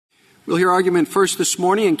We'll hear argument first this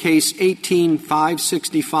morning in Case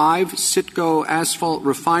 18-565, Citgo Asphalt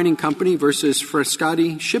Refining Company versus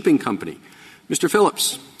Frascati Shipping Company. Mr.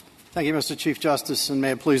 Phillips. Thank you, Mr. Chief Justice, and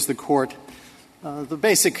may it please the Court. The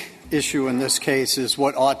basic issue in this case is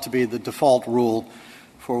what ought to be the default rule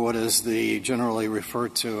for what is the generally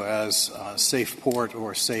referred to as safe port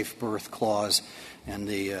or safe berth clause in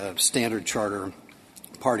the standard charter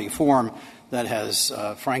party form that has,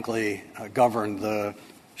 frankly, governed the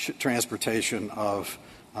transportation of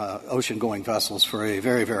ocean-going vessels for a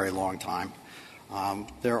very, very long time.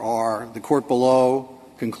 The court below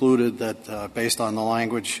concluded that based on the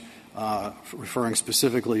language referring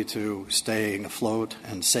specifically to staying afloat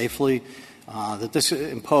and safely, that this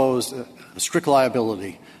imposed a strict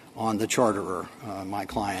liability on the charterer, my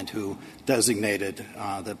client, who designated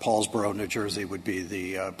that Paulsboro, New Jersey, would be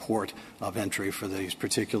the port of entry for these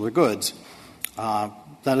particular goods.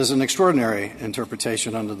 That is an extraordinary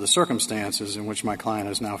interpretation under the circumstances in which my client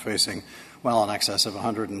is now facing well in excess of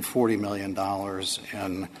 $140 million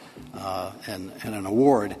in an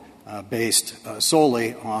award based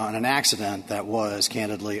solely on an accident that was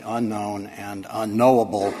candidly unknown and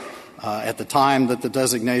unknowable at the time that the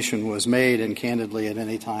designation was made and candidly at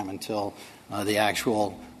any time until the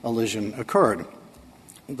actual elision occurred.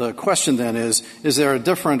 The question then is there a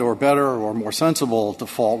different or better or more sensible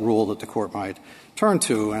default rule that the Court might turn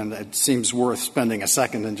to? And it seems worth spending a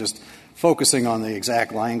second and just focusing on the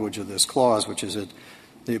exact language of this clause, which is at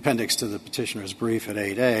the appendix to the petitioner's brief at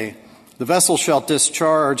 8A. The vessel shall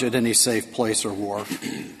discharge at any safe place or wharf.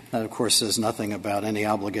 That, of course, says nothing about any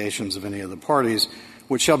obligations of any of the parties,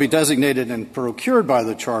 which shall be designated and procured by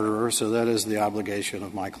the charterer, so that is the obligation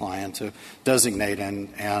of my client to designate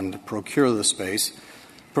and procure the space,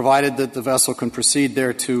 provided that the vessel can proceed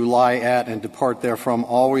thereto, lie at, and depart therefrom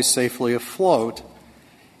always safely afloat,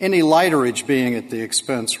 any lighterage being at the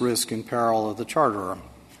expense, risk, and peril of the charterer.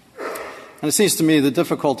 And it seems to me the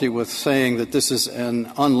difficulty with saying that this is an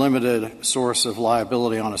unlimited source of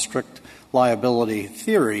liability on a strict liability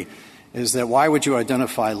theory is that why would you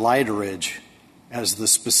identify lighterage as the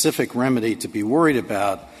specific remedy to be worried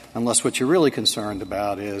about unless what you're really concerned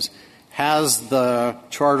about is has the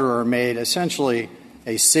charterer made essentially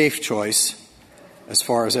a safe choice as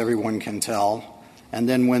far as everyone can tell, and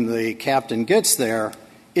then when the captain gets there,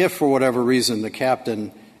 if for whatever reason the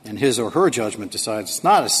captain in his or her judgment decides it's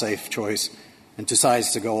not a safe choice and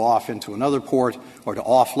decides to go off into another port or to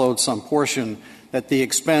offload some portion, that the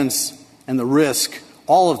expense and the risk,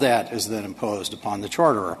 all of that is then imposed upon the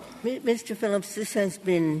charterer. Mr. Phillips, this has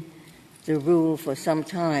been the rule for some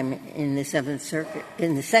time in the Second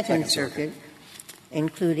Circuit,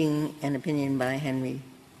 including an opinion by Henry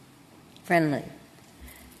Friendly.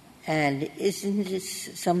 And isn't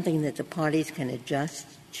this something that the parties can adjust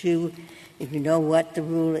to? If you know what the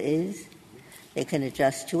rule is, they can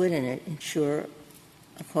adjust to it and ensure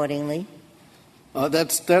accordingly?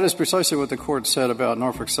 That is precisely what the Court said about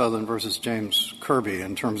Norfolk Southern versus James Kirby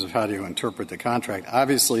in terms of how do you interpret the contract.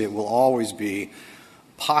 Obviously, it will always be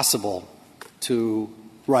possible to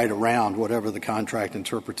write around whatever the contract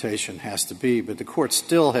interpretation has to be, but the Court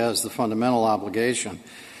still has the fundamental obligation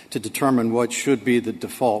to determine what should be the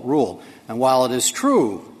default rule. And while it is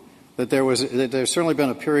true that there's certainly been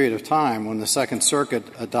a period of time when the Second Circuit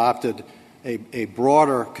adopted a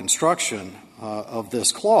broader construction of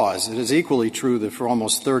this clause, it is equally true that for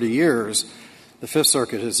almost 30 years the Fifth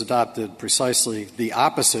Circuit has adopted precisely the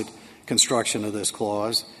opposite construction of this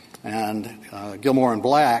clause, and Gilmore and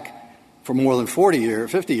Black, for more than 50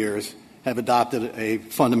 years, have adopted a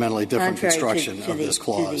fundamentally different construction of this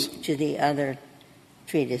clause. To the other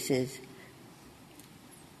treatises.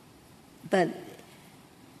 But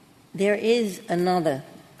there is another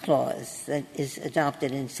clause that is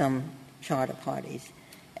adopted in some charter parties,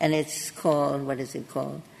 and it's called, what is it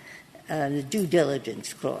called? The due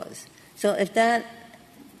diligence clause. So if that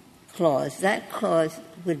clause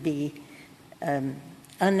would be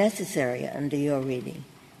unnecessary under your reading,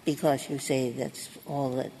 because you say that's all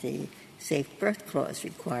that the safe berth clause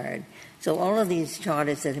required. So all of these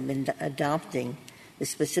charters that have been adopting the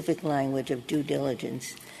specific language of due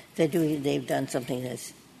diligence, they've done something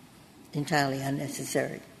that's entirely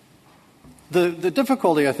unnecessary. The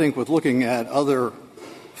difficulty, I think, with looking at other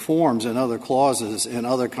forms and other clauses in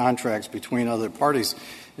other contracts between other parties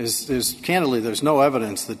is candidly there's no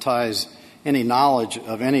evidence that ties any knowledge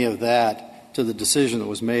of any of that to the decision that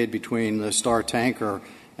was made between the Star Tanker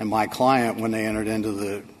and my client when they entered into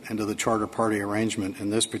the charter party arrangement in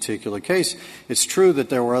this particular case. It's true that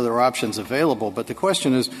there were other options available, but the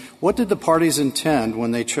question is, what did the parties intend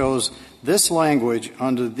when they chose this language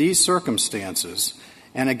under these circumstances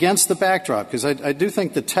And against the backdrop, because I do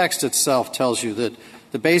think the text itself tells you that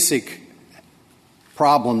the basic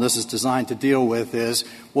problem this is designed to deal with is,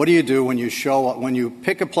 what do you do when you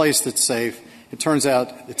pick a place that's safe, it turns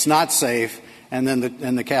out it's not safe, and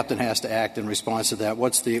then the captain has to act in response to that?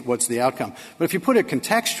 What's the outcome? But if you put it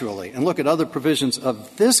contextually and look at other provisions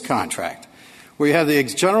of this contract, where you have the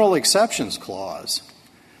general exceptions clause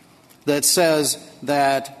that says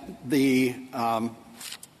that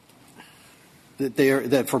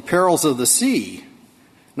that for perils of the sea,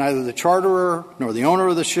 neither the charterer nor the owner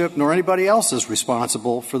of the ship nor anybody else is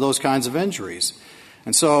responsible for those kinds of injuries.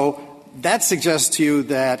 And so that suggests to you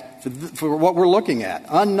that for what we're looking at,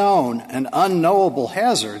 unknown and unknowable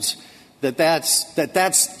hazards,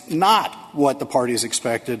 that's not what the parties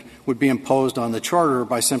expected would be imposed on the charterer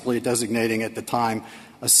by simply designating at the time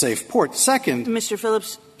a safe port. Second, Mr.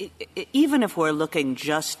 Phillips, even if we're looking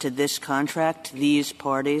just to this contract, these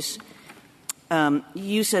parties,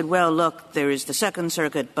 you said, well, look, there is the Second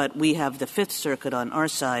Circuit, but we have the Fifth Circuit on our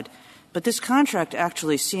side. But this contract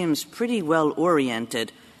actually seems pretty well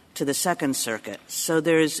oriented to the Second Circuit. So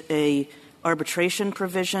there's a arbitration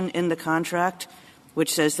provision in the contract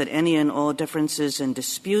which says that any and all differences and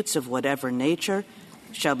disputes of whatever nature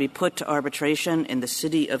shall be put to arbitration in the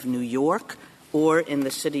city of New York or in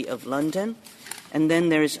the city of London. And then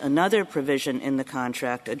there's another provision in the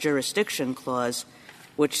contract, a jurisdiction clause,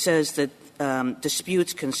 which says that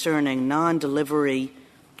disputes concerning non-delivery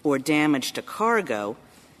or damage to cargo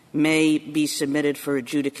may be submitted for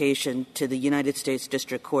adjudication to the United States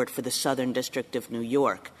District Court for the Southern District of New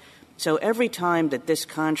York. So every time that this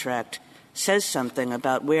contract says something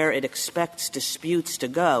about where it expects disputes to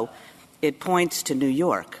go, it points to New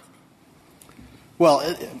York.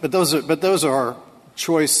 Well, but those are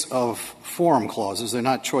choice of forum clauses. They're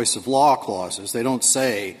not choice of law clauses. They don't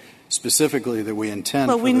say specifically that we intend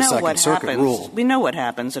for the Second Circuit rule. We know what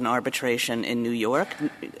happens in arbitration in New York.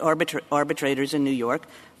 Arbitrators in New York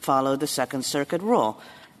follow the Second Circuit rule.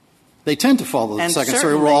 They tend to follow the Second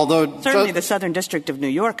Circuit rule, although certainly the Southern District of New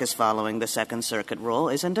York is following the Second Circuit rule,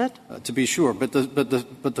 isn't it? To be sure, but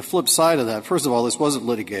the flip side of that, first of all, this wasn't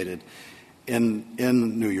litigated in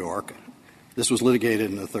New York. This was litigated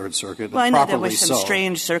in the Third Circuit. Well, I know there was some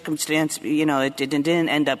strange circumstance. It didn't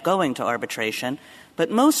end up going to arbitration. But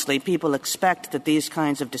mostly people expect that these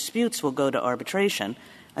kinds of disputes will go to arbitration.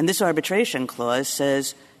 And this arbitration clause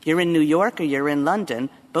says you're in New York or you're in London,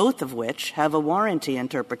 both of which have a warranty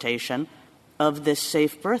interpretation of this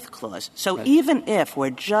safe berth clause. So even if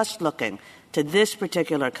we're just looking to this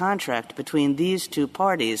particular contract between these two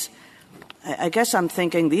parties, I guess I'm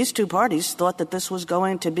thinking these two parties thought that this was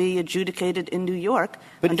going to be adjudicated in New York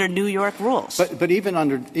under New York rules. But even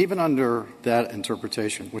under that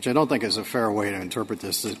interpretation, which I don't think is a fair way to interpret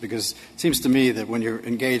this, is because it seems to me that when you're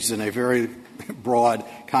engaged in a very broad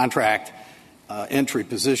contract entry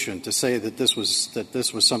position, to say that this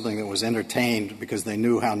was something that was entertained because they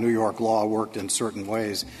knew how New York law worked in certain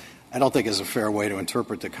ways, I don't think is a fair way to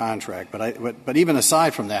interpret the contract. But even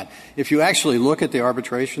aside from that, if you actually look at the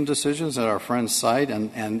arbitration decisions that our friends cite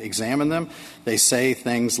and examine them, they say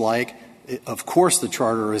things like, of course the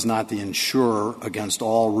charter is not the insurer against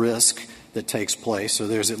all risk that takes place, so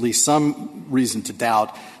there's at least some reason to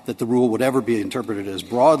doubt that the rule would ever be interpreted as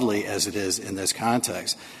broadly as it is in this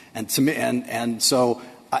context. And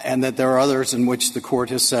that there are others in which the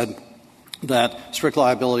Court has said that strict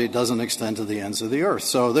liability doesn't extend to the ends of the earth.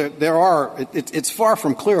 So it's far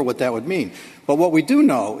from clear what that would mean. But what we do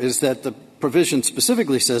know is that the provision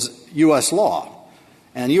specifically says U.S. law.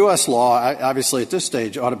 And U.S. law, obviously at this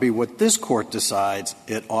stage, ought to be what this Court decides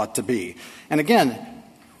it ought to be. And again,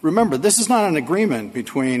 remember, this is not an agreement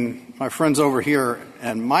between my friends over here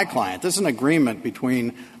and my client. This is an agreement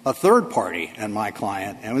between a third party and my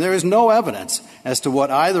client. And there is no evidence as to what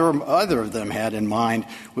either of them had in mind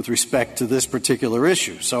with respect to this particular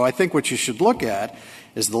issue. So I think what you should look at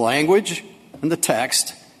is the language and the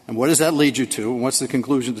text, and what does that lead you to, and what's the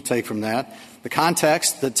conclusion to take from that, the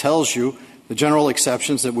context that tells you the general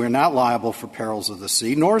exceptions that we're not liable for perils of the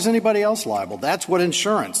sea, nor is anybody else liable. That's what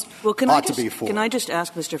insurance ought to be for. Can I just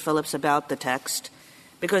ask Mr. Phillips about the text?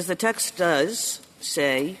 Because the text does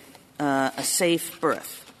say a safe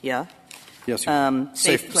berth, yeah? Yes,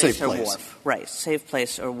 safe place or wharf. Right, safe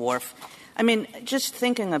place or wharf. I mean, just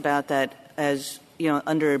thinking about that as,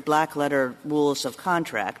 under black-letter rules of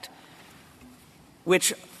contract,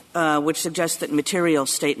 which suggests that material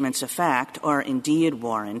statements of fact are indeed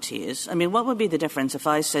warranties. I mean, what would be the difference if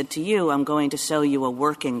I said to you, I'm going to sell you a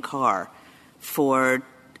working car for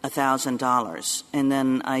 $1,000, and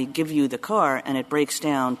then I give you the car and it breaks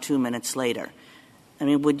down 2 minutes later? I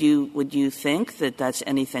mean, would you think that that's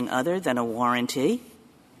anything other than a warranty?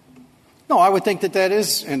 No, I would think that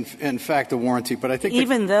is, in fact, a warranty. But I think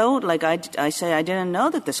even though, like I say, I didn't know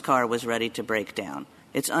that this car was ready to break down.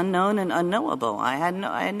 It's unknown and unknowable. I had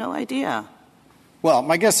no idea. Well,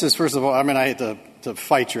 my guess is, first of all, I mean, I hate to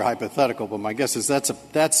fight your hypothetical, but my guess is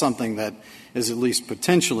that's something that is at least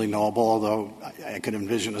potentially knowable, although I could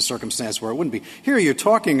envision a circumstance where it wouldn't be. Here you're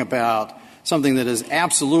talking about something that is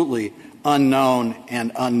absolutely unknown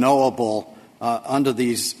and unknowable under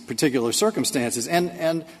these particular circumstances.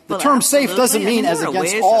 And the term safe doesn't mean as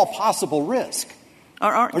against all possible risk.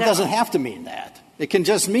 Or it doesn't have to mean that. It can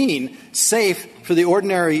just mean safe for the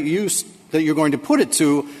ordinary use that you're going to put it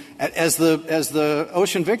to, as the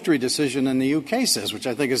Ocean Victory decision in the UK says, which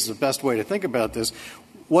I think is the best way to think about this.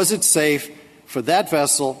 Was it safe for that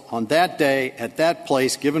vessel on that day at that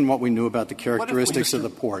place, given what we knew about the characteristics of the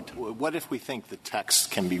port? What if we think the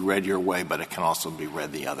text can be read your way, but it can also be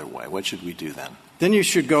read the other way? What should we do then? Then you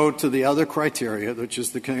should go to the other criteria, which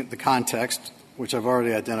is the context, which I've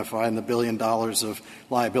already identified, and the $1 billion of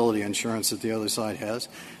liability insurance that the other side has.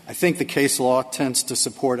 I think the case law tends to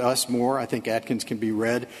support us more. I think Atkins can be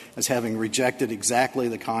read as having rejected exactly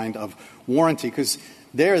the kind of warranty, because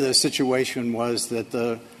there the situation was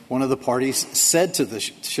that one of the parties said to the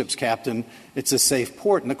ship's captain, it's a safe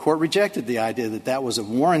port, and the court rejected the idea that that was a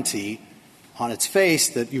warranty on its face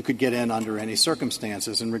that you could get in under any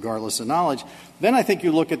circumstances and regardless of knowledge. Then I think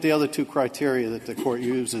you look at the other two criteria that the court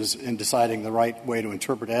uses in deciding the right way to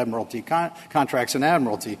interpret admiralty contracts in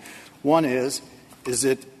admiralty. One does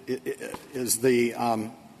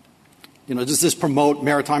this promote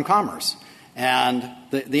maritime commerce? And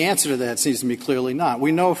the answer to that seems to me clearly not.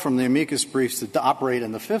 We know from the amicus briefs that operate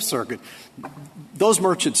in the Fifth Circuit, those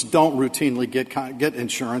merchants don't routinely get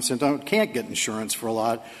insurance and can't get insurance for a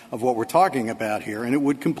lot of what we're talking about here, and it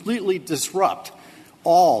would completely disrupt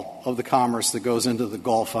all of the commerce that goes into the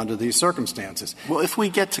Gulf under these circumstances. Well, if we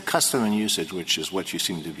get to custom and usage, which is what you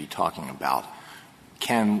seem to be talking about,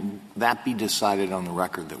 can that be decided on the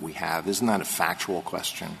record that we have? Isn't that a factual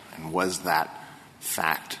question? And was that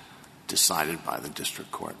fact decided by the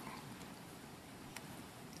district court?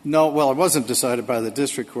 No, well, it wasn't decided by the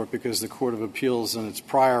district court because the Court of Appeals, in its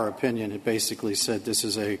prior opinion, had basically said this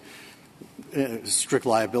is a strict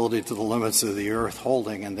liability to the limits of the earth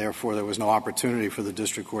holding, and therefore there was no opportunity for the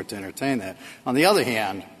district court to entertain that. On the other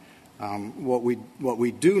hand, what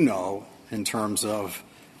we do know in terms of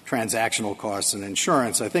transactional costs and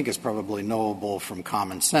insurance, I think is probably knowable from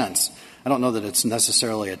common sense. I don't know that it's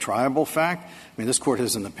necessarily a triable fact. I mean, this Court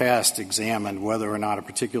has in the past examined whether or not a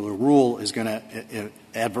particular rule is going to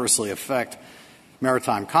adversely affect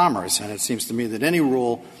maritime commerce, and it seems to me that any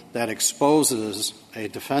rule that exposes a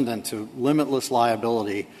defendant to limitless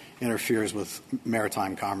liability interferes with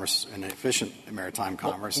maritime commerce and efficient maritime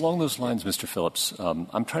commerce. Well, along those lines, Mr. Phillips,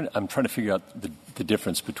 I'm trying to figure out the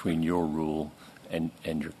difference between your rule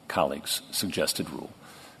and your colleague's suggested rule.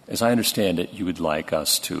 As I understand it, you would like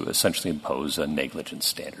us to essentially impose a negligence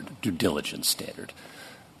standard, a due diligence standard.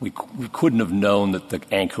 We couldn't have known that the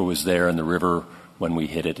anchor was there in the river when we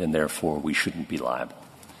hit it, and therefore we shouldn't be liable.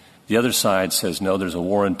 The other side says, no, there's a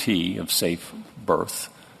warranty of safe berth,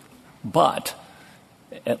 but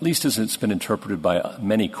at least as it's been interpreted by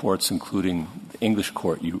many courts, including the English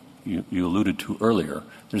court you alluded to earlier,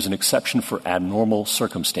 there's an exception for abnormal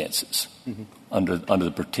circumstances under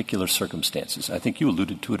the particular circumstances. I think you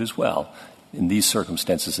alluded to it as well, in these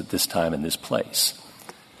circumstances at this time in this place.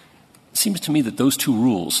 It seems to me that those two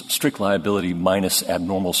rules, strict liability minus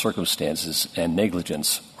abnormal circumstances and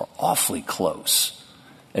negligence, are awfully close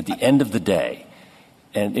at the end of the day.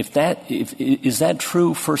 And is that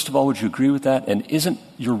true, first of all, would you agree with that? And isn't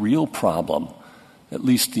your real problem, at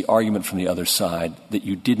least the argument from the other side, that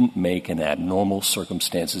you didn't make an abnormal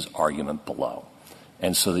circumstances argument below,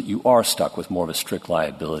 and so that you are stuck with more of a strict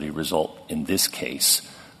liability result in this case,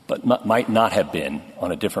 but might not have been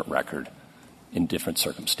on a different record in different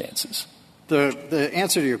circumstances? The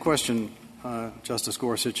answer to your question, Justice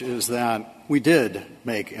Gorsuch, is that we did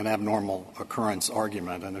make an abnormal occurrence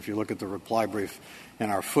argument, and if you look at the reply brief in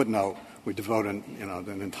our footnote, we devote an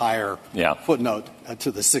entire footnote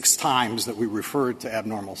to the 6 times that we referred to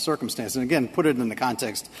abnormal circumstances. And again, put it in the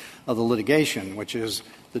context of the litigation, which is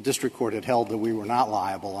the district court had held that we were not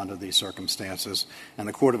liable under these circumstances. And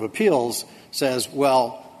the Court of Appeals says,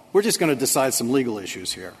 well, we're just going to decide some legal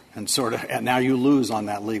issues here. And now you lose on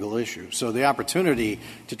that legal issue. So the opportunity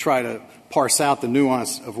to try to parse out the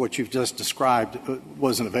nuance of what you've just described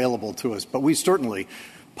wasn't available to us. But we certainly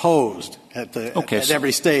posed at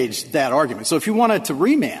every stage that argument. So if you wanted to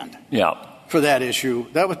remand for that issue,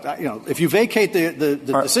 that would, if you vacate the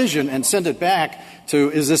decision and send it back to,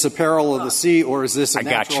 is this a peril of the sea or is this a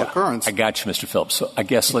natural occurrence? I got you, Mr. Phillips. So I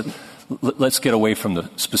guess let's get away from the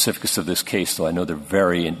specifics of this case, though I know they're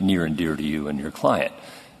very near and dear to you and your client.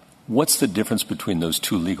 What's the difference between those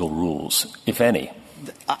two legal rules, if any?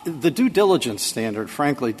 The due diligence standard,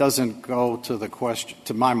 frankly, doesn't go to the question,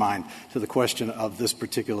 to my mind, to the question of this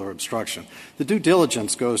particular obstruction. The due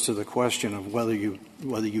diligence goes to the question of whether you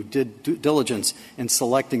did due diligence in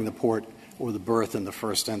selecting the port or the berth in the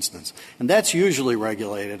first instance. And that's usually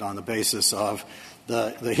regulated on the basis of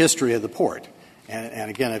the history of the port. And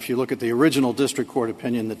again, if you look at the original district court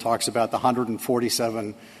opinion that talks about the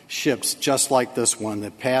 147 ships just like this one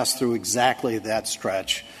that passed through exactly that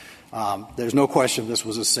stretch, there's no question this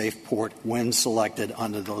was a safe port when selected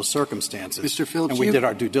under those circumstances. Mr. Phillips, and we did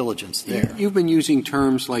our due diligence there. You've been using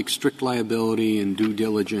terms like strict liability and due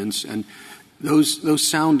diligence, and those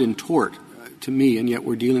sound in tort to me, and yet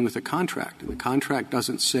we're dealing with a contract. And the contract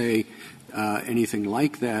doesn't say anything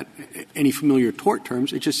like that, any familiar tort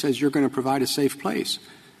terms. It just says you're going to provide a safe place.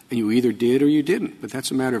 And you either did or you didn't, but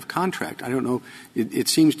that's a matter of contract. I don't know. It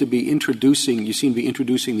seems to be introducing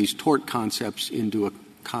these tort concepts into a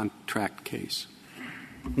contract case.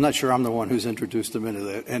 I'm not sure I'm the one who's introduced them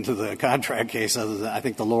into the contract case. Other than I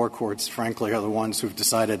think the lower courts, frankly, are the ones who've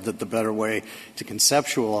decided that the better way to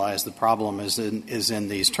conceptualize the problem is in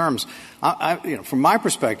these terms. From my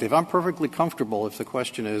perspective, I'm perfectly comfortable if the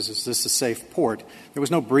question is this a safe port? There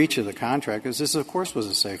was no breach of the contract, because this, of course, was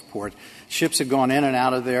a safe port. Ships had gone in and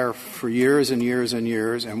out of there for years and years and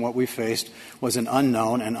years, and what we faced was an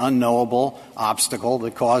unknown and unknowable obstacle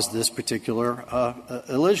that caused this particular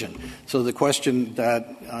elision. So the question that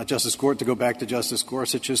to go back to Justice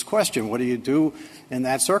Gorsuch's question, what do you do in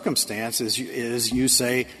that circumstance is you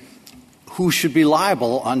say who should be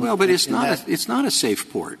liable on. Well, but it's not a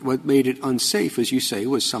safe port. What made it unsafe, as you say,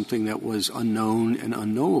 was something that was unknown and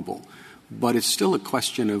unknowable. But it's still a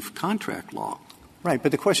question of contract law. Right.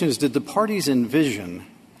 But the question is, did the parties envision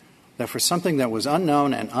that for something that was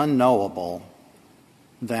unknown and unknowable,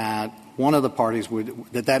 that one of the parties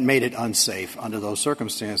that made it unsafe under those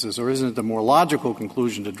circumstances? Or isn't it the more logical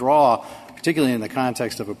conclusion to draw, particularly in the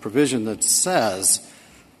context of a provision that says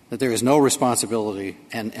that there is no responsibility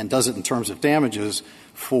and does it in terms of damages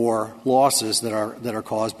for losses that are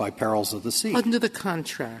caused by perils of the sea? Under the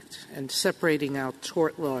contract, and separating out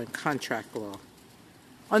tort law and contract law,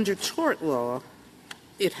 under tort law,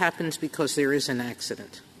 it happens because there is an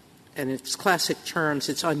accident. And in its classic terms,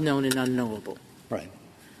 it's unknown and unknowable. Right.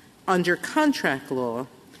 Under contract law,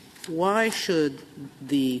 why should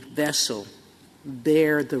the vessel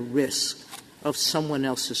bear the risk of someone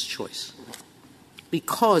else's choice?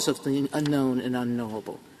 Because of the unknown and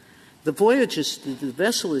unknowable. The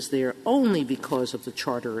vessel is there only because of the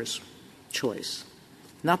charterer's choice,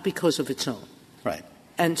 not because of its own. Right.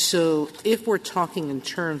 And so if we're talking in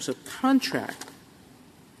terms of contract,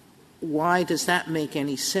 why does that make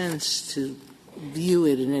any sense to view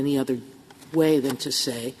it in any other way than to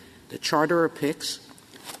say the charterer picks,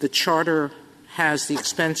 the charter has the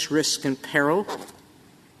expense, risk, and peril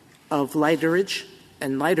of lighterage,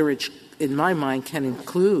 and lighterage, in my mind, can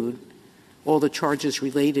include all the charges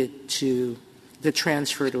related to the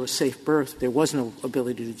transfer to a safe berth. There was no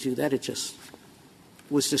ability to do that. It just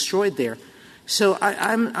was destroyed there. So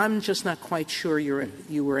I'm just not quite sure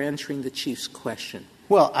you were answering the Chief's question.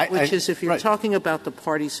 Well, which is if you're right. talking about the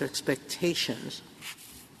parties' expectations,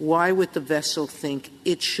 why would the vessel think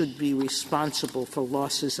it should be responsible for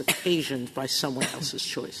losses occasioned by someone else's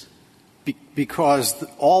choice? Because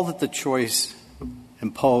all that the choice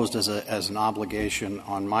imposed as an obligation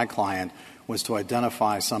on my client was to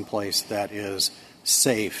identify someplace that is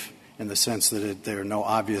safe in the sense that there are no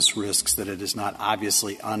obvious risks, that it is not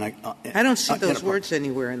obviously I don't see those words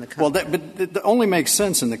anywhere in the contract. Well, but it only makes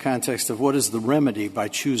sense in the context of what is the remedy by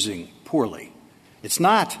choosing poorly. It's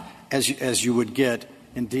not, as you would get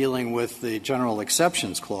in dealing with the general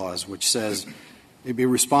exceptions clause, which says you'd be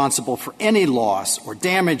responsible for any loss or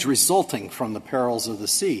damage resulting from the perils of the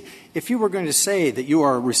sea. If you were going to say that you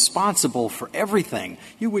are responsible for everything,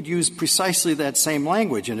 you would use precisely that same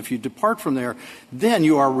language. And if you depart from there, then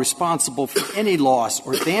you are responsible for any loss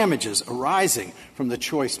or damages arising from the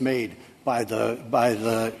choice made by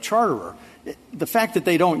the charterer. The fact that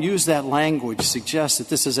they don't use that language suggests that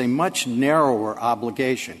this is a much narrower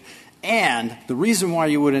obligation. And the reason why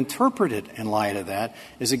you would interpret it in light of that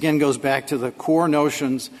is, again, goes back to the core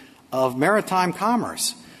notions of maritime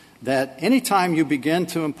commerce, that any time you begin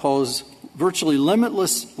to impose virtually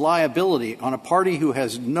limitless liability on a party who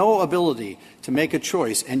has no ability to make a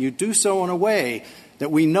choice, and you do so in a way that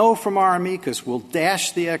we know from our amicus will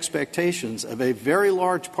dash the expectations of a very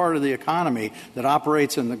large part of the economy that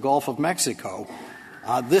operates in the Gulf of Mexico,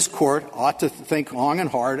 This Court ought to think long and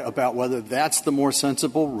hard about whether that's the more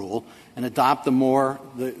sensible rule and adopt the more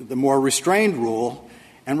restrained rule,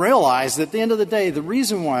 and realize that at the end of the day, the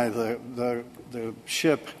reason why the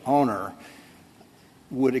ship owner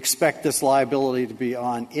would expect this liability to be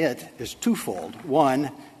on it is twofold.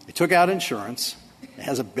 One, it took out insurance. It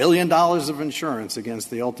has $1 billion of insurance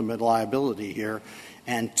against the ultimate liability here.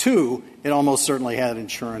 And two, it almost certainly had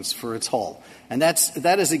insurance for its hull. And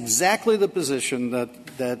that is exactly the position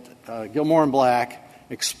that Gilmore and Black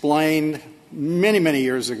explained many, many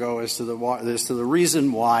years ago as to the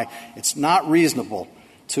reason why it's not reasonable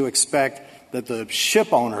to expect that the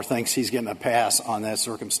ship owner thinks he's getting a pass on that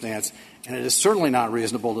circumstance. And it is certainly not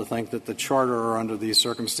reasonable to think that the charterer under these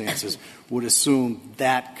circumstances would assume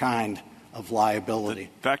that kind of liability.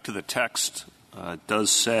 Back to the text,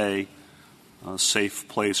 does say safe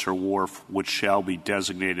place or wharf which shall be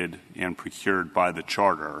designated and procured by the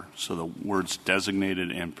charterer. So the words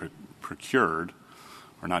designated and procured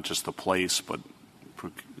are not just the place, but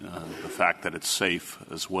the fact that it's safe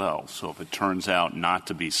as well. So if it turns out not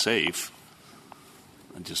to be safe,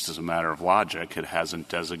 just as a matter of logic, it hasn't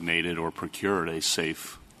designated or procured a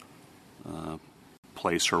safe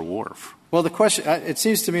place or wharf. Well, the question, it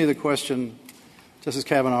seems to me the question, Justice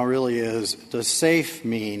Kavanaugh, really is, does safe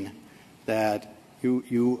mean that you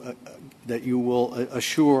will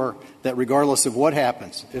assure that regardless of what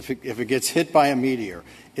happens, if it gets hit by a meteor,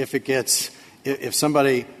 if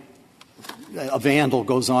somebody, a vandal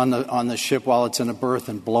goes on the ship while it's in a berth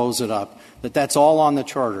and blows it up, that's all on the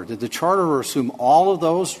charter? Did the charterer assume all of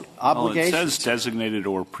those obligations? Well, it says designated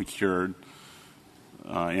or procured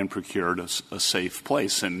and procured a safe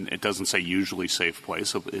place, and it doesn't say usually safe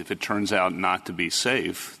place. If it turns out not to be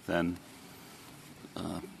safe, then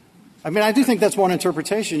I mean, I do think that's one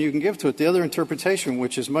interpretation you can give to it. The other interpretation,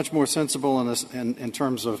 which is much more sensible in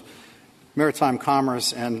terms of maritime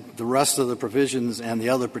commerce and the rest of the provisions and the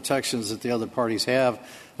other protections that the other parties have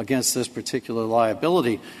against this particular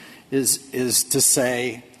liability, is to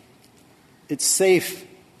say it's safe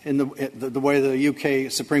in the way the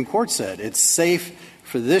UK Supreme Court said. It's safe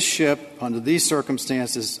for this ship under these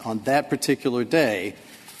circumstances on that particular day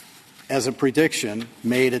as a prediction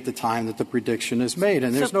made at the time that the prediction is made.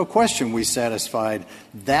 And there's no question we satisfied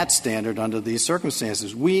that standard under these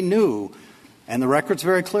circumstances. We knew, and the record's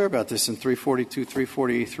very clear about this in 342,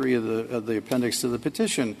 343 of the appendix to the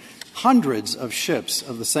petition, hundreds of ships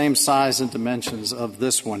of the same size and dimensions of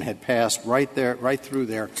this one had passed right through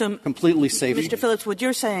there, so, completely safe. Mr. Phillips, what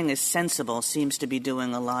you're saying is sensible seems to be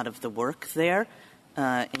doing a lot of the work there,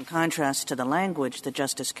 in contrast to the language that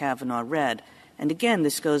Justice Kavanaugh read. And again,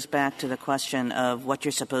 this goes back to the question of what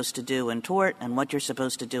you're supposed to do in tort and what you're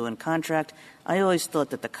supposed to do in contract. I always thought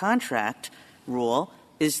that the contract rule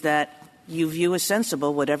is that you view as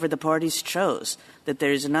sensible whatever the parties chose, that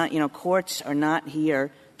there's not, courts are not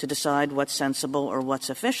here to decide what's sensible or what's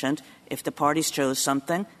efficient. If the parties chose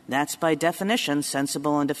something, that's by definition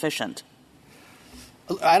sensible and efficient.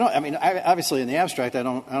 Obviously in the abstract, I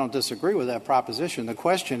don't disagree with that proposition. The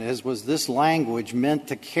question is, was this language meant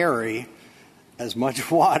to carry as much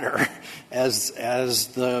water as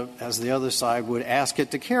the other side would ask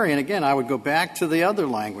it to carry? And again, I would go back to the other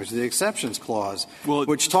language, the exceptions clause,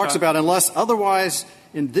 which talks about unless otherwise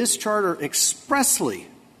in this charter expressly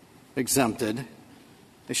exempted,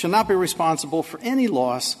 they shall not be responsible for any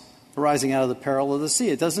loss arising out of the peril of the sea.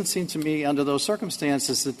 It doesn't seem to me under those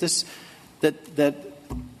circumstances that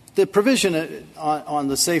the provision on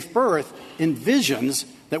the safe berth envisions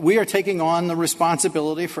that we are taking on the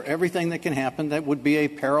responsibility for everything that can happen that would be a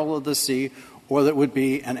peril of the sea or that would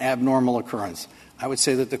be an abnormal occurrence. I would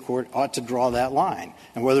say that the Court ought to draw that line.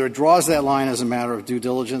 And whether it draws that line as a matter of due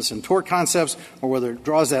diligence and tort concepts or whether it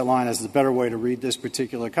draws that line as the better way to read this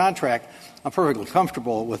particular contract, I'm perfectly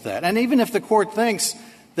comfortable with that. And even if the Court thinks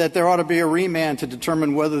that there ought to be a remand to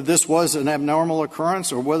determine whether this was an abnormal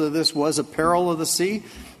occurrence or whether this was a peril of the sea,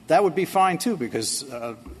 that would be fine, too, because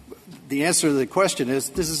the answer to the question is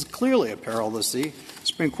this is clearly a peril of the sea.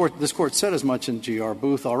 This Court said as much in G.R.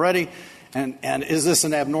 Booth already. And is this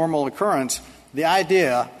an abnormal occurrence? The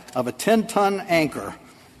idea of a 10-ton anchor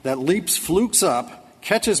that flukes up,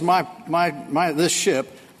 catches this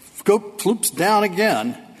ship, flukes down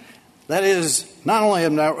again, that is not only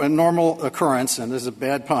a normal occurrence, and this is a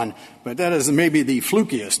bad pun, but that is maybe the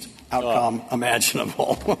flukiest outcome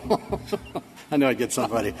imaginable. I know I'd get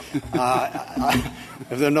somebody.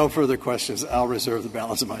 If there are no further questions, I'll reserve the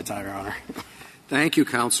balance of my time, Your Honor. Thank you,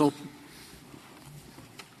 counsel.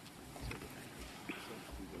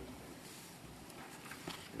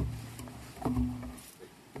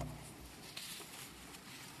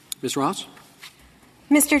 Ms. Ross?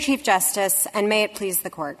 Mr. Chief Justice, and may it please the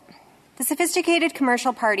Court. The sophisticated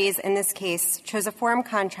commercial parties in this case chose a forum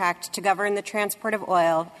contract to govern the transport of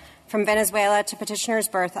oil from Venezuela to petitioner's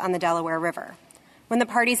berth on the Delaware River. When the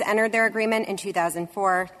parties entered their agreement in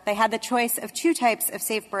 2004, they had the choice of two types of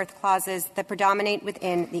safe berth clauses that predominate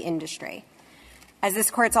within the industry. As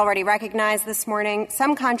this Court's already recognized this morning,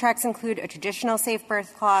 some contracts include a traditional safe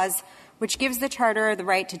berth clause, which gives the charterer the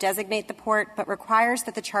right to designate the port, but requires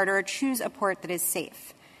that the charterer choose a port that is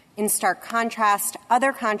safe. In stark contrast,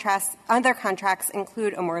 other contracts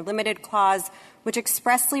include a more limited clause, which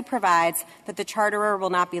expressly provides that the charterer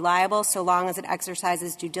will not be liable so long as it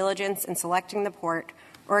exercises due diligence in selecting the port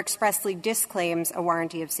or expressly disclaims a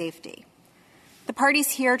warranty of safety. The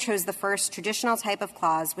parties here chose the first traditional type of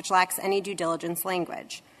clause, which lacks any due diligence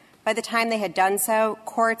language. By the time they had done so,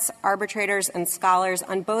 courts, arbitrators, and scholars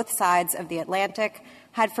on both sides of the Atlantic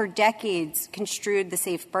had for decades construed the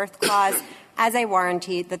safe berth clause as a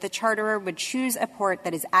warranty that the charterer would choose a port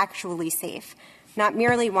that is actually safe, not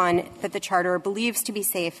merely one that the charterer believes to be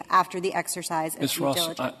safe after the exercise of due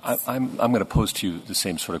diligence. I'm going to pose to you the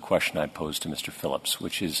same sort of question I posed to Mr. Phillips,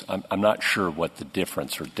 which is I'm not sure what the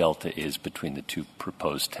difference or delta is between the two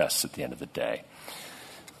proposed tests at the end of the day.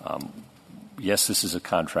 Yes, this is a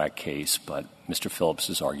contract case, but Mr. Phillips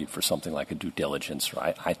has argued for something like a due diligence, or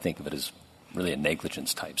I think of it as really a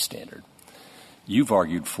negligence-type standard. You've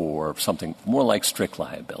argued for something more like strict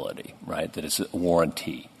liability, right, that is a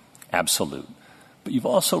warranty, absolute. But you've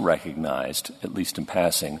also recognized, at least in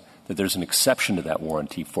passing, that there's an exception to that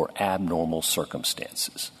warranty for abnormal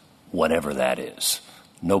circumstances, whatever that is.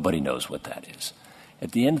 Nobody knows what that is.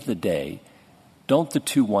 At the end of the day, don't the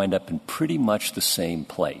two wind up in pretty much the same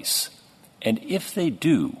place? And if they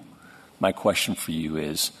do, my question for you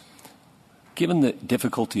is, given the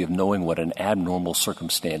difficulty of knowing what an abnormal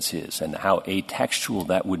circumstance is and how atextual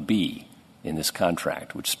that would be in this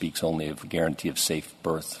contract, which speaks only of a guarantee of safe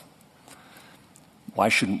berth, why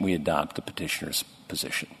shouldn't we adopt the petitioner's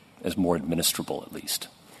position as more administrable, at least?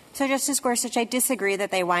 So, Justice Gorsuch, I disagree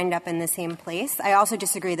that they wind up in the same place. I also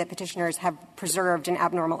disagree that petitioners have preserved an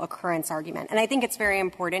abnormal occurrence argument. And I think it's very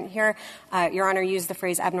important here. Your Honor used the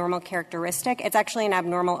phrase abnormal characteristic. It's actually an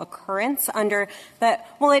abnormal occurrence under the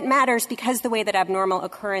 – well, it matters because the way that abnormal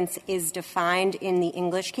occurrence is defined in the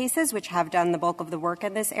English cases, which have done the bulk of the work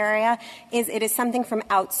in this area, is it is something from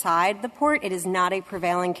outside the port. It is not a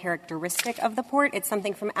prevailing characteristic of the port. It's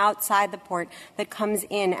something from outside the port that comes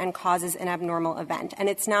in and causes an abnormal event. And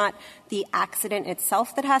it's not the accident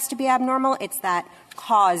itself that has to be abnormal. It's that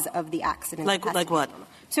cause of the accident. Like what?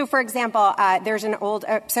 So, for example, there's an old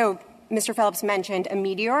so Mr. Phillips mentioned a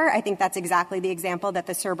meteor. I think that's exactly the example that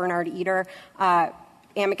the Sir Bernard Eder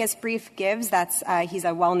amicus brief gives. That's he's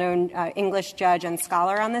a well-known English judge and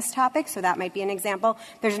scholar on this topic, so that might be an example.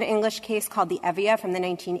 There's an English case called the Evia from the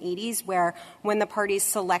 1980s where when the parties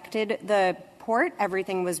selected the port,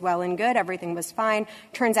 everything was well and good, everything was fine.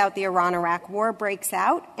 Turns out the Iran-Iraq war breaks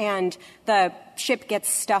out and the ship gets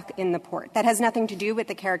stuck in the port. That has nothing to do with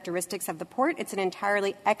the characteristics of the port. It's an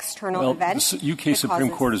entirely external event. The UK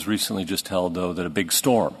Supreme Court has recently just held, though, that a big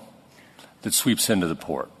storm that sweeps into the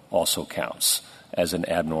port also counts as an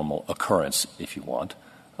abnormal occurrence, if you want,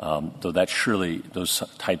 though that surely those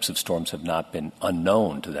types of storms have not been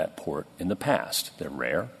unknown to that port in the past. They're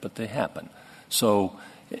rare, but they happen. So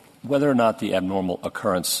whether or not the abnormal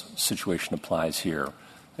occurrence situation applies here,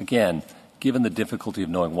 again, given the difficulty of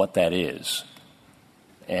knowing what that is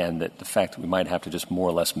and that the fact that we might have to just more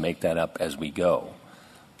or less make that up as we go,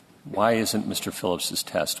 why isn't Mr. Phillips's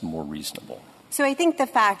test more reasonable? So I think the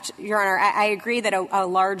fact, Your Honor, I agree that a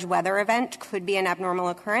large weather event could be an abnormal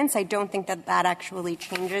occurrence. I don't think that that actually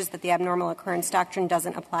changes, that the abnormal occurrence doctrine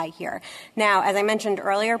doesn't apply here. Now, as I mentioned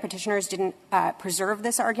earlier, petitioners didn't preserve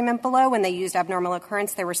this argument below. When they used abnormal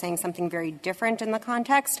occurrence, they were saying something very different in the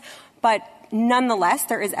context. But nonetheless,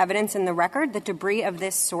 there is evidence in the record that debris of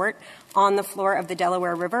this sort on the floor of the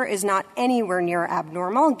Delaware River is not anywhere near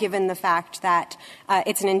abnormal, given the fact that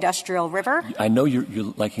it's an industrial river. I know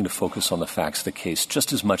you're liking to focus on the facts of the case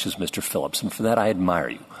just as much as Mr. Phillips, and for that I admire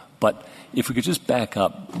you. But if we could just back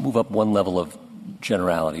up, move up one level of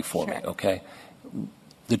generality for me, okay?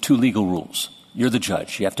 The two legal rules. You're the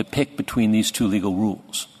judge. You have to pick between these two legal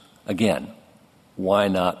rules. Again, why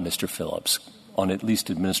not Mr. Phillips? On at least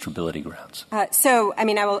administrability grounds?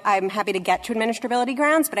 I'm happy to get to administrability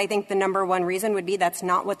grounds, but I think the number one reason would be that's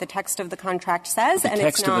not what the text of the contract says. But the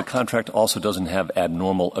text of the contract also doesn't have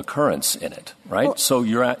abnormal occurrence in it, right? Well, so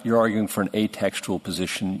you're arguing for an atextual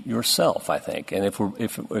position yourself, I think. And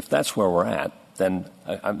if that's where we're at, then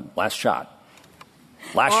I'm last shot.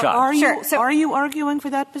 Last shot. Are you arguing for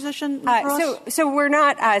that position, So we're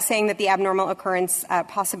not saying that the abnormal occurrence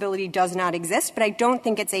possibility does not exist, but I don't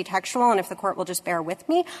think it's atextual, and if the Court will just bear with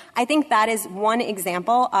me, I think that is one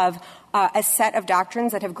example of a set of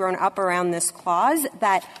doctrines that have grown up around this clause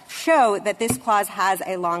that show that this clause has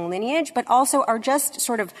a long lineage, but also are just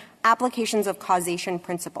sort of applications of causation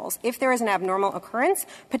principles. If there is an abnormal occurrence,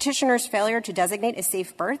 petitioner's failure to designate a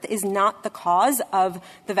safe berth is not the cause of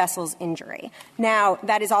the vessel's injury. Now,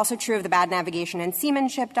 that is also true of the bad navigation and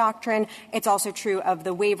seamanship doctrine. It's also true of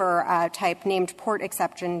the waiver type named port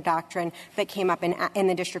exception doctrine that came up in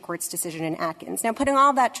the district court's decision in Atkins. Now, putting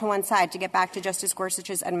all of that to one side, to get back to Justice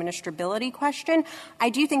Gorsuch's administrability question,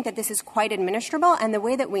 I do think that this is quite administrable, and the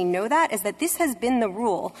way that we know that is that this has been the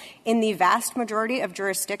rule in the vast majority of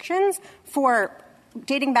jurisdictions for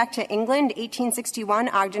dating back to England, 1861,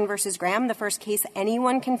 Ogden versus Graham, the first case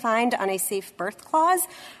anyone can find on a safe berth clause,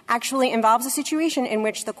 actually involves a situation in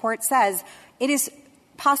which the Court says it is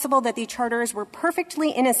possible that the charters were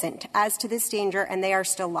perfectly innocent as to this danger and they are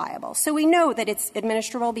still liable. So we know that it's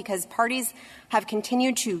administrable because parties have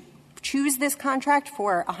continued to choose this contract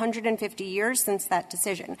for 150 years since that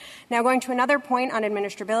decision. Now, going to another point on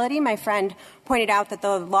administrability, my friend pointed out that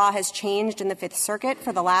the law has changed in the Fifth Circuit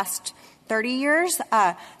for the last 30 years.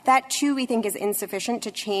 That, too, we think is insufficient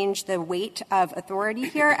to change the weight of authority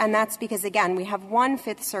here, and that's because, again, we have one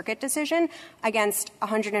Fifth Circuit decision against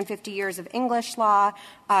 150 years of English law,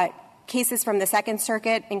 cases from the Second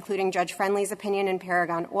Circuit, including Judge Friendly's opinion in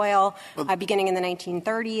Paragon Oil, beginning in the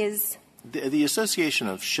 1930s. The Association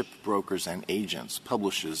of Ship Brokers and Agents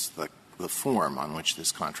publishes the form on which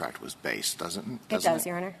this contract was based, doesn't it? It does,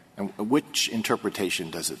 Your Honor. And which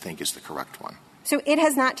interpretation does it think is the correct one? So it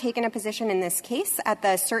has not taken a position in this case. At the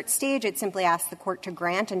cert stage, it simply asked the Court to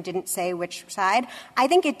grant and didn't say which side. I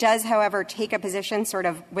think it does, however, take a position sort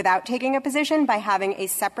of without taking a position by having a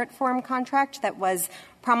separate form contract that was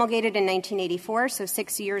promulgated in 1984, so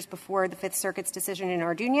 6 years before the Fifth Circuit's decision in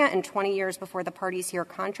Ardunia and 20 years before the parties here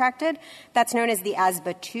contracted. That's known as the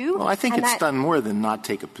ASBA II. Well, I think it's done more than not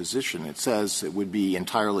take a position. It says it would be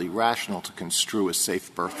entirely rational to construe a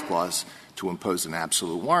safe berth clause to impose an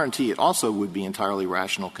absolute warranty. It also would be entirely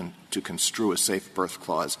rational to construe a safe berth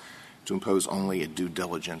clause to impose only a due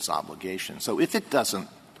diligence obligation. So if it doesn't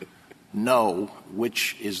know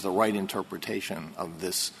which is the right interpretation of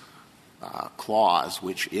this clause,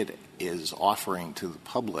 which it is offering to the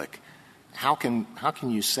public, how can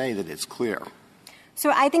you say that it's clear? So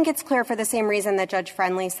I think it's clear for the same reason that Judge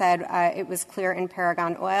Friendly said it was clear in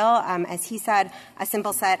Paragon Oil. As he said, a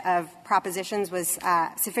simple set of propositions was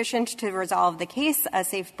sufficient to resolve the case. A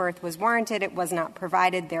safe berth was warranted. It was not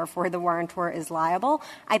provided. Therefore, the warrantor is liable.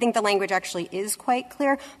 I think the language actually is quite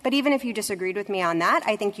clear. But even if you disagreed with me on that,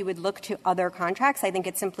 I think you would look to other contracts. I think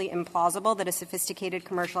it's simply implausible that a sophisticated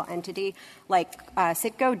commercial entity like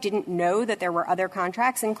Citgo didn't know that there were other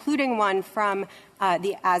contracts, including one from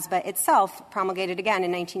the ASBA itself, promulgated again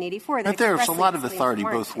in 1984. But there's a lot of authority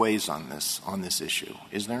both ways on this issue,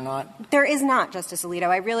 is there not? There is not, Justice Alito.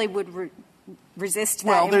 I really would resist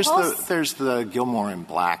that impulse. Well, there's the Gilmore and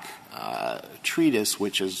Black treatise,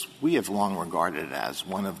 which we have long regarded as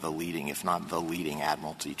one of the leading, if not the leading,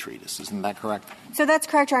 admiralty treatise. Isn't that correct? So that's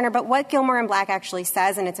correct, Your Honor. But what Gilmore and Black actually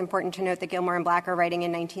says, and it's important to note that Gilmore and Black are writing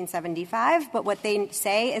in 1975, but what they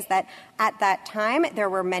say is that at that time there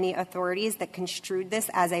were many authorities that construed this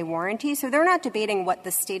as a warranty. So they're not debating what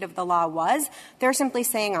the state of the law was. They're simply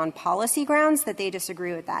saying on policy grounds that they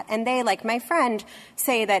disagree with that. And they, like my friend,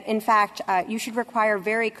 say that, in fact, you should require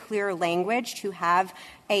very clear language to have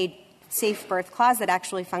a safe berth clause that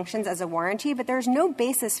actually functions as a warranty, but there's no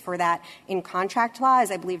basis for that in contract law,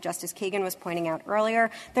 as I believe Justice Kagan was pointing out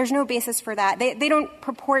earlier. There's no basis for that. They don't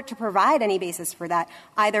purport to provide any basis for that,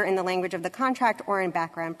 either in the language of the contract or in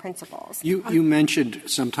background principles. You mentioned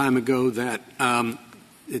some time ago that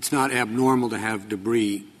it's not abnormal to have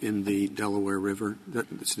debris in the Delaware River.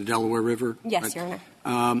 It's the Delaware River? Yes, right? Your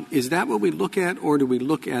Honor. Is that what we look at, or do we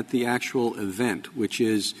look at the actual event, which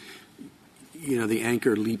is the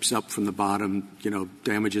anchor leaps up from the bottom,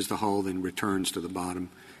 damages the hull, then returns to the bottom?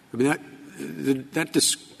 I mean,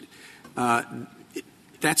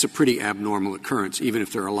 that's a pretty abnormal occurrence, even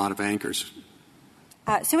if there are a lot of anchors.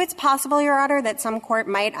 So it's possible, Your Honor, that some court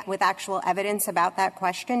might, with actual evidence about that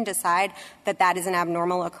question, decide that that is an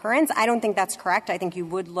abnormal occurrence. I don't think that's correct. I think you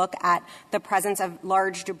would look at the presence of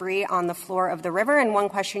large debris on the floor of the river, and one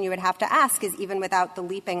question you would have to ask is, even without the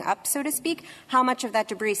leaping up, so to speak, how much of that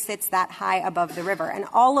debris sits that high above the river? And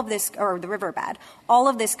all of this, or the riverbed, all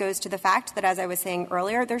of this goes to the fact that, as I was saying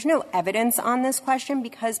earlier, there's no evidence on this question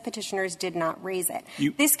because petitioners did not raise it.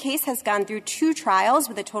 This case has gone through 2 trials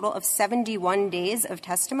with a total of 71 days of of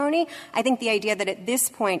testimony. I think the idea that at this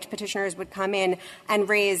point petitioners would come in and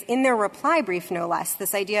raise, in their reply brief no less,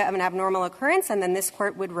 this idea of an abnormal occurrence and then this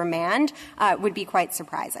Court would remand would be quite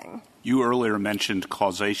surprising. You earlier mentioned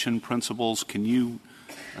causation principles. Can you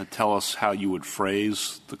tell us how you would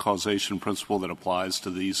phrase the causation principle that applies to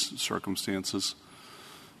these circumstances?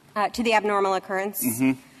 To the abnormal occurrence?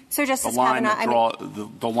 Mm-hmm. So, Justice Kavanaugh,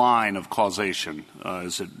 the line of causation,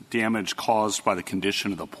 is it damage caused by the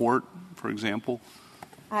condition of the port, for example?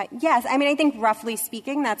 Yes. I mean, I think roughly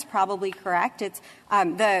speaking, that's probably correct. It's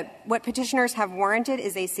what petitioners have warranted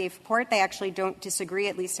is a safe port. They actually don't disagree,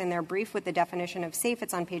 at least in their brief, with the definition of safe.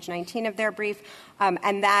 It's on page 19 of their brief.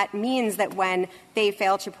 And that means that when they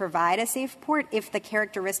fail to provide a safe port, if the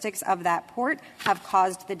characteristics of that port have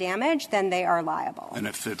caused the damage, then they are liable. And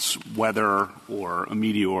if it's weather or a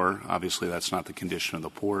meteor, obviously that's not the condition of the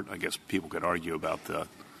port. I guess people could argue about the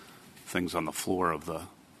things on the floor of the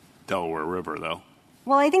Delaware River, though.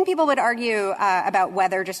 Well, I think people would argue about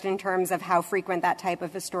weather just in terms of how frequent that type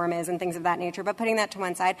of a storm is and things of that nature. But putting that to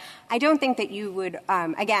one side, I don't think that you would,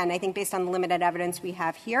 again, I think based on the limited evidence we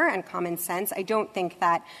have here and common sense, I don't think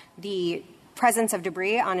that the presence of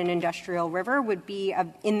debris on an industrial river would be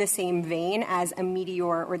in the same vein as a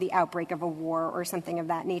meteor or the outbreak of a war or something of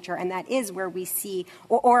that nature. And that is where we see,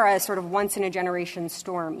 or a sort of once-in-a-generation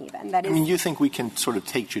storm even. That is, I mean, you think we can sort of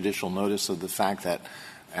take judicial notice of the fact that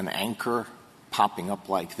an anchor popping up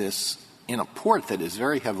like this in a port that is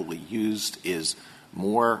very heavily used is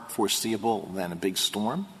more foreseeable than a big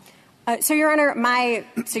storm? So, Your Honor, my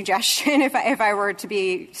suggestion, if I were to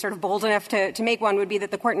be sort of bold enough to make one, would be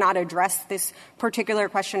that the Court not address this particular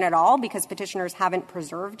question at all because petitioners haven't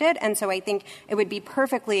preserved it. And so I think it would be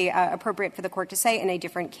perfectly appropriate for the Court to say in a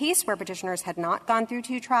different case where petitioners had not gone through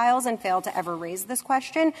 2 trials and failed to ever raise this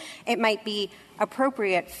question, it might be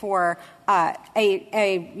appropriate for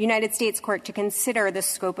a United States court to consider the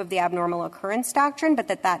scope of the abnormal occurrence doctrine, but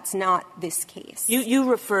that's not this case. You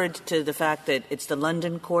referred to the fact that it's the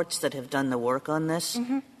London courts that have done the work on this.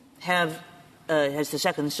 Mm-hmm. Has the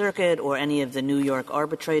Second Circuit or any of the New York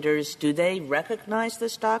arbitrators, do they recognize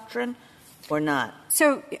this doctrine or not?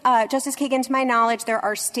 So, Justice Kagan, to my knowledge, there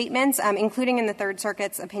are statements, including in the Third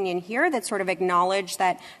Circuit's opinion here, that sort of acknowledge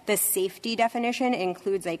that the safety definition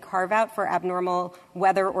includes a carve-out for abnormal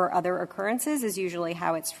weather or other occurrences, is usually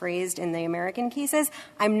how it's phrased in the American cases.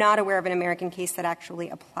 I'm not aware of an American case that actually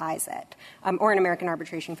applies it, or an American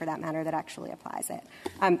arbitration, for that matter, that actually applies it.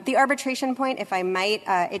 The arbitration point, if I might,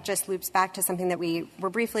 it just loops back to something that we were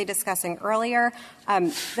briefly discussing earlier.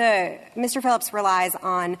 Mr. Phillips relies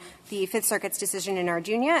on the Fifth Circuit's decision in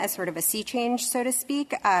Ardunia as sort of a sea change, so to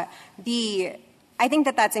speak. I think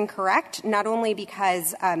that that's incorrect, not only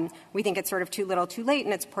because we think it's sort of too little too late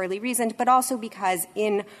and it's poorly reasoned, but also because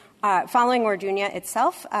in following Ardunia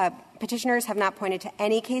itself, petitioners have not pointed to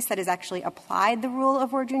any case that has actually applied the rule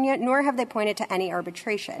of Ardunia, nor have they pointed to any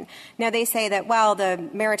arbitration. Now, they say that, well, the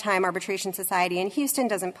Maritime Arbitration Society in Houston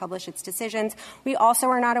doesn't publish its decisions. We also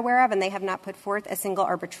are not aware of, and they have not put forth, a single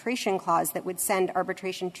arbitration clause that would send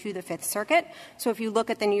arbitration to the Fifth Circuit. So if you look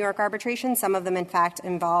at the New York arbitration, some of them, in fact,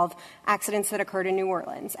 involve accidents that occurred in New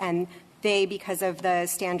Orleans. And they, because of the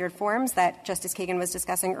standard forms that Justice Kagan was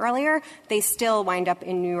discussing earlier, they still wind up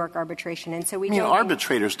in New York arbitration. And so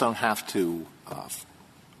arbitrators don't have to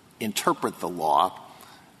interpret the law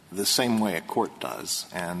the same way a court does.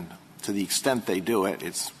 And to the extent they do it,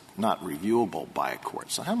 it's not reviewable by a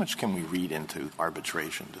court. So how much can we read into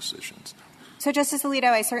arbitration decisions? So, Justice Alito,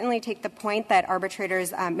 I certainly take the point that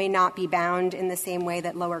arbitrators may not be bound in the same way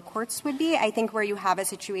that lower courts would be. I think where you have a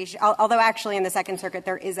situation, although actually in the Second Circuit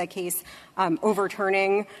there is a case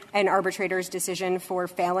overturning an arbitrator's decision for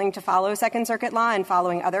failing to follow Second Circuit law and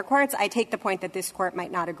following other courts, I take the point that this court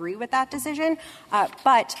might not agree with that decision.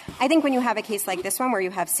 But I think when you have a case like this one where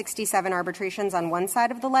you have 67 arbitrations on one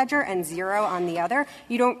side of the ledger and 0 on the other,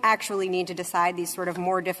 you don't actually need to decide these sort of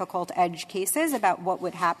more difficult edge cases about what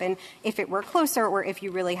would happen if it were closer or if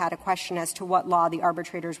you really had a question as to what law the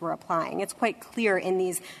arbitrators were applying. It's quite clear in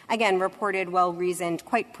these, again, reported, well-reasoned,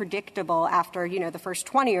 quite predictable after, the first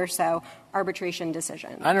 20 or so arbitration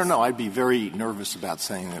decisions. I don't know. I'd be very nervous about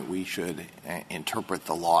saying that we should interpret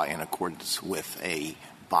the law in accordance with a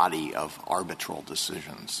body of arbitral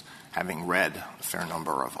decisions, having read a fair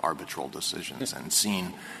number of arbitral decisions and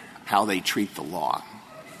seen how they treat the law.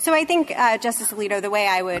 So I think, Justice Alito, the way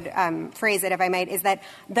I would phrase it, if I might, is that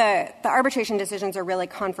the arbitration decisions are really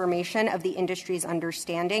confirmation of the industry's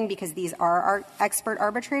understanding because these are our expert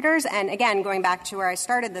arbitrators. And again, going back to where I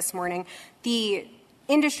started this morning, the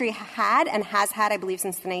industry had and has had, I believe,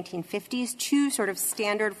 since the 1950s, 2 sort of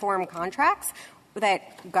standard form contracts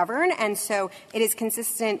that govern, and so it is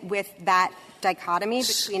consistent with that dichotomy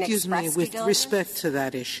between Excuse me, express with due diligence. respect to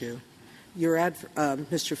that issue,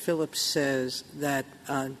 Mr. Phillips says that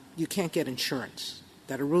you can't get insurance,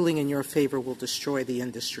 that a ruling in your favor will destroy the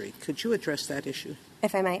industry. Could you address that issue?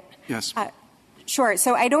 If I might? Yes. Sure.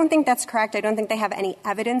 So I don't think that's correct. I don't think they have any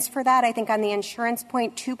evidence for that. I think on the insurance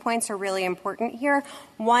point, 2 points are really important here.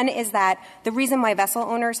 One is that the reason why vessel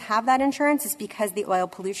owners have that insurance is because the Oil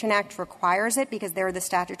Pollution Act requires it, because they're the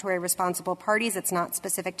statutory responsible parties. It's not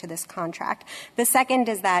specific to this contract. The second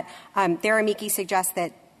is that their amici suggests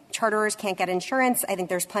that charterers can't get insurance. I think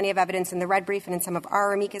there's plenty of evidence in the red brief and in some of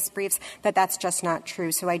our amicus briefs that that's just not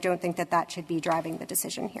true. So I don't think that that should be driving the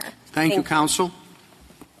decision here. Thank you, counsel.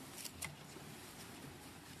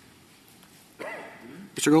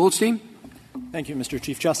 Mr. Goldstein. Thank you, Mr.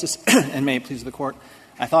 Chief Justice, and may it please the Court.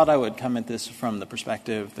 I thought I would come at this from the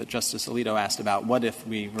perspective that Justice Alito asked about what if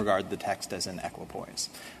we regard the text as an equipoise.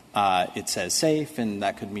 It says safe, and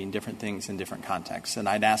that could mean different things in different contexts. And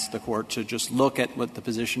I'd ask the Court to just look at what the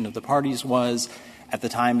position of the parties was at the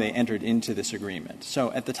time they entered into this agreement.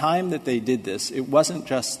 So at the time that they did this, it wasn't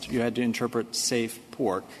just you had to interpret safe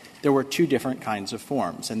port. There were two different kinds of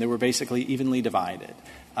forms, and they were basically evenly divided.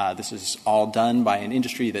 This is all done by an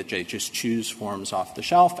industry that just choose forms off the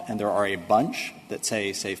shelf, and there are a bunch that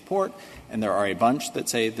say safe port, and there are a bunch that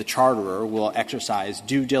say the charterer will exercise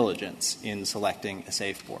due diligence in selecting a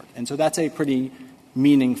safe port. And so that's a pretty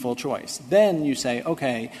meaningful choice. Then you say,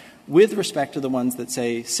 okay, with respect to the ones that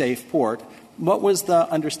say safe port, what was the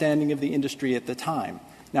understanding of the industry at the time?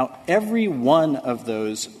 Now, every one of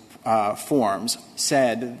those forms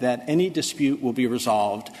said that any dispute will be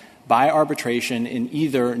resolved by arbitration in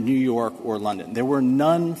either New York or London. There were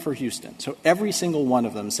none for Houston. So every single one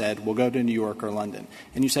of them said, we'll go to New York or London.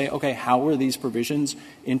 And you say, okay, how were these provisions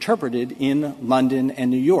interpreted in London and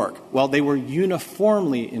New York? Well, they were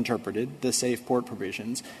uniformly interpreted, the safe port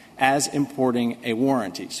provisions, as importing a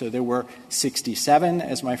warranty. So there were 67,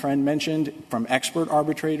 as my friend mentioned, from expert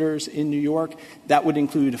arbitrators in New York. That would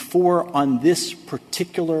include 4 on this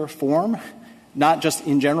particular form, not just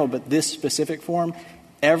in general, but this specific form.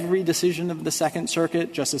 Every decision of the Second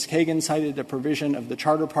Circuit, Justice Kagan cited a provision of the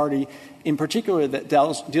Charter Party in particular that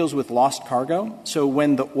deals with lost cargo. So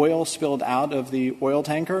when the oil spilled out of the oil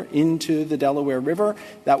tanker into the Delaware River,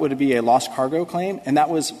 that would be a lost cargo claim, and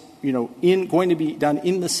that was going to be done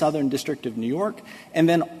in the Southern District of New York. And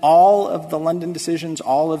then all of the London decisions,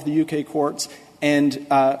 all of the UK courts, and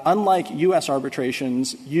unlike U.S.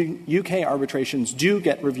 arbitrations, UK arbitrations do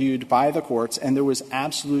get reviewed by the courts, and there was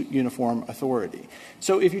absolute uniform authority.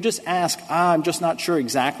 So if you just ask, I'm just not sure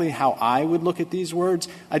exactly how I would look at these words,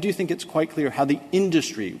 I do think it's quite clear how the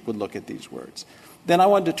industry would look at these words. Then I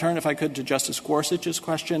wanted to turn, if I could, to Justice Gorsuch's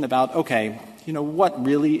question about, okay, what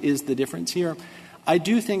really is the difference here? I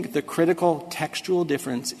do think the critical textual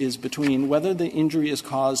difference is between whether the injury is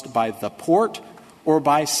caused by the port or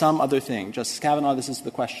by some other thing. Justice Kavanaugh, this is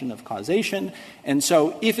the question of causation. And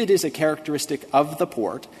so if it is a characteristic of the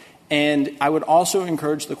port, and I would also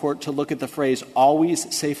encourage the Court to look at the phrase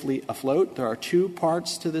always safely afloat. There are 2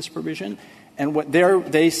 parts to this provision. And what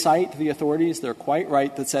they cite the authorities, they're quite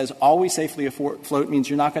right, that says always safely afloat means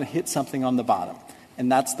you're not going to hit something on the bottom.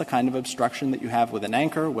 And that's the kind of obstruction that you have with an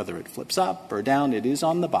anchor, whether it flips up or down, it is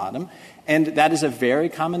on the bottom. And that is a very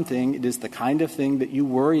common thing. It is the kind of thing that you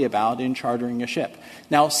worry about in chartering a ship.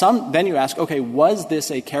 Now, then you ask, okay, was this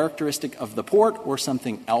a characteristic of the port or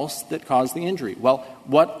something else that caused the injury? Well,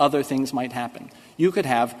 what other things might happen? You could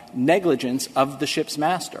have negligence of the ship's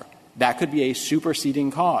master. That could be a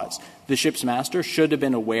superseding cause. The ship's master should have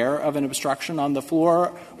been aware of an obstruction on the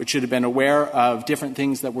floor, or should have been aware of different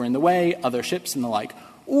things that were in the way, other ships and the like.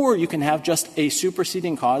 Or you can have just a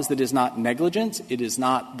superseding cause that is not negligence, it is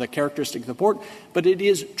not the characteristic of the port, but it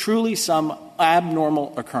is truly some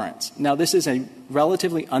abnormal occurrence. Now, this is a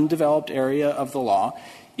relatively undeveloped area of the law.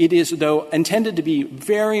 It is, though, intended to be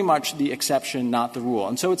very much the exception, not the rule.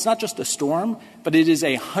 And so it's not just a storm, but it is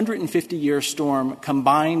a 150-year storm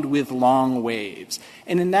combined with long waves.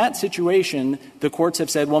 And in that situation, the courts have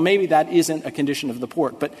said, well, maybe that isn't a condition of the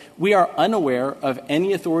port. But we are unaware of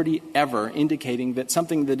any authority ever indicating that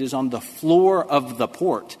something that is on the floor of the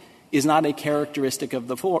port is not a characteristic of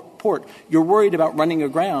the port. You're worried about running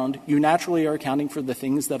aground. You naturally are accounting for the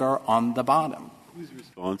things that are on the bottom.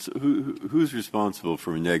 Who's responsible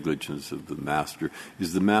for negligence of the master?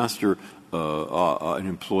 Is the master an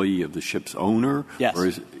employee of the ship's owner? Yes.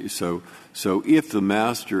 Or so if the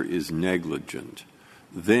master is negligent,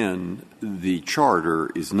 then the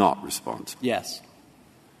charter is not responsible. Yes.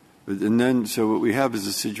 And then, so what we have is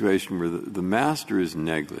a situation where the master is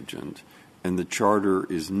negligent and the charter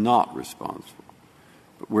is not responsible.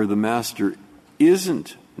 where the master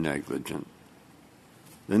isn't negligent,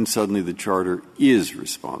 then suddenly the charter is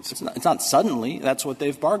responsible. It's not suddenly. That's what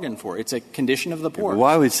they've bargained for. It's a condition of the port.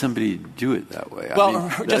 Why would somebody do it that way? Well,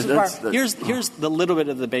 Justice Breyer, here's the little bit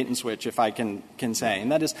of the bait and switch, if I can say,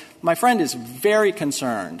 and that is my friend is very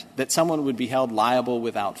concerned that someone would be held liable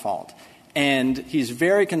without fault. And he's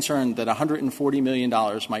very concerned that $140 million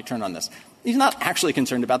might turn on this. He's not actually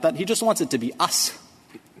concerned about that. He just wants it to be us.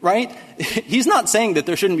 Right? He's not saying that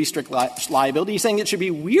there shouldn't be strict liability. He's saying it should be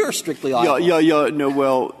we're strictly liable. Yeah. No,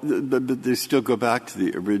 well, but they still go back to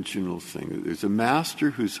the original thing. There's a master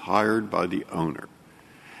who's hired by the owner,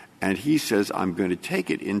 and he says, I'm going to take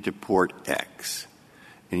it into Port X.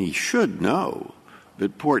 And he should know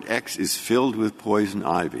that Port X is filled with poison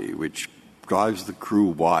ivy, which drives the crew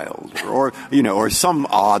wild, or some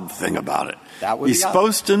odd thing about it. He's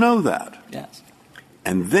supposed to know that. Yes.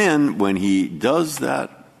 And then when he does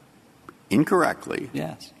that incorrectly,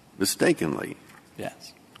 yes, mistakenly,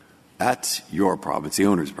 yes, that's your problem. It's the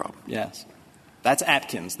owner's problem. Yes. That's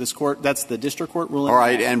Atkins. This court, that's the district court ruling. All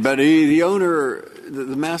right, but the owner,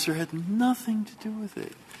 the master had nothing to do with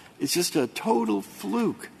it. It's just a total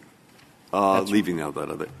fluke, leaving out that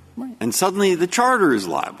other. Right. And suddenly the charter is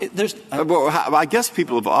liable. I guess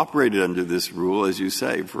people have operated under this rule, as you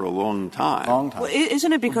say, for a long time. Well,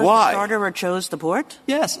 isn't it because Why? the charterer chose the port?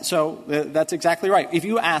 Yes. So that's exactly right. If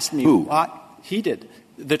you asked me, who? He did.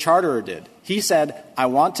 The charterer did. He said, I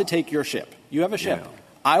want to take your ship. You have a ship. Yeah.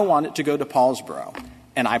 I want it to go to Paulsboro,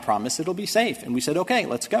 and I promise it'll be safe. And we said, okay,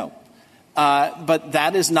 let's go. But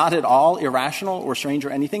that is not at all irrational or strange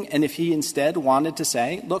or anything. And if he instead wanted to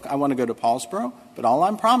say, look, I want to go to Paulsboro, but all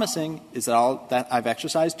I'm promising is that I've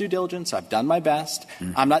exercised due diligence, I've done my best,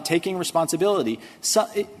 I'm not taking responsibility. So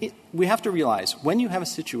we have to realize when you have a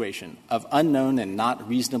situation of unknown and not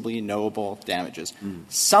reasonably knowable damages,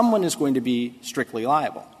 someone is going to be strictly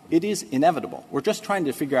liable. It is inevitable. We're just trying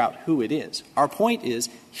to figure out who it is. Our point is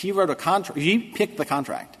he wrote a contract. He picked the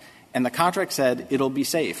contract. And the contract said it'll be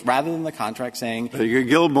safe, rather than the contract saying —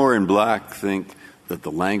 Gilmore and Black think that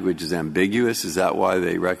the language is ambiguous. Is that why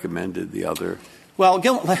they recommended the other? Well,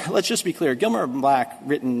 let's just be clear. Gilmore and Black,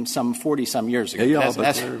 written some 40-some years ago.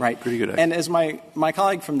 Right. Pretty good. And as my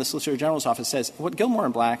colleague from the Solicitor General's office says, what Gilmore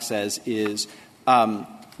and Black says is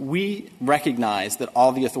we recognize that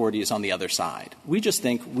all the authority is on the other side. We just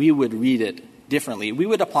think we would read it differently. We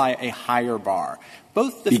would apply a higher bar.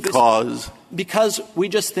 Because we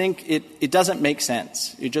just think it doesn't make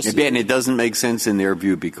sense. And it doesn't make sense in their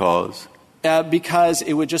view because? Because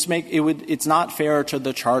it would just it's not fair to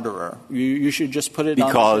the charterer. You should just put it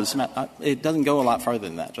because on. It doesn't go a lot farther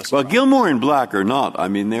than that. Well, Gilmore and Black are not. I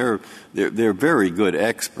mean, they're very good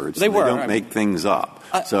experts. They don't make things up.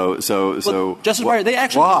 So Justice Breyer, they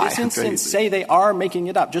actually in this instance say they are making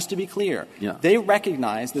it up. Just to be clear, they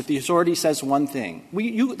recognize that the authority says one thing.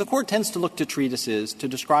 The court tends to look to treatises to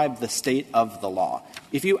describe the state of the law.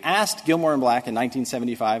 If you asked Gilmore and Black in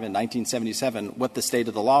 1975 and 1977 what the state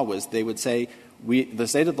of the law was, they would say the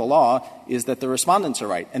state of the law is that the respondents are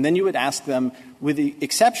right. And then you would ask them, with the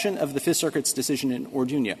exception of the Fifth Circuit's decision in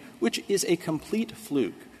Orduña, which is a complete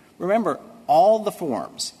fluke. Remember, all the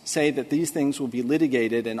forms say that these things will be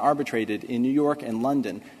litigated and arbitrated in New York and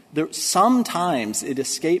London. Sometimes it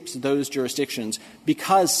escapes those jurisdictions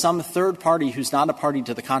because some third party who's not a party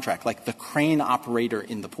to the contract, like the crane operator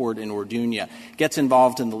in the port in Orduña, gets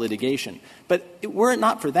involved in the litigation. But were it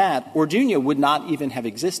not for that, Orduña would not even have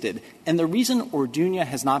existed. And the reason Orduña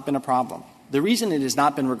has not been a problem, the reason it has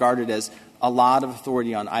not been regarded as a lot of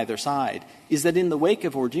authority on either side, is that in the wake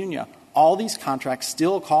of Orduña, all these contracts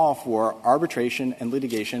still call for arbitration and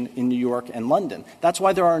litigation in New York and London. That's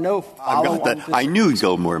why there are no follow-on. I got that. I knew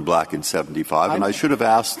Gilmore and Black in 75, and I should have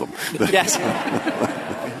asked them. Yes.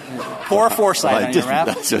 Poor foresight on your rap.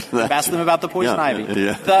 Ask them about the poison ivy.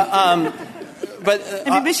 Yeah.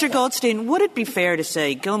 Mr. Goldstein, would it be fair to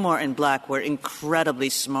say Gilmore and Black were incredibly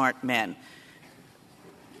smart men?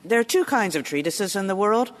 There are two kinds of treatises in the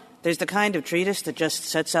world. There's the kind of treatise that just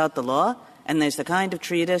sets out the law, and there's the kind of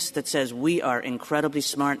treatise that says we are incredibly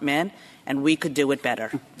smart men and we could do it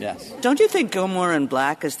better. Yes. Don't you think Gilmore and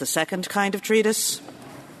Black is the second kind of treatise?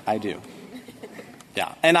 I do.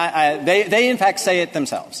 Yeah. And they in fact say it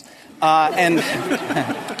themselves. And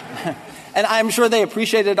I'm sure they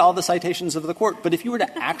appreciated all the citations of the court. But if you were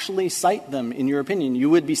to actually cite them, in your opinion, you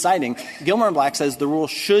would be citing Gilmore and Black says the rule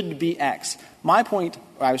should be X. My point,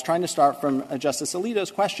 I was trying to start from Justice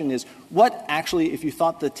Alito's question, is what actually, if you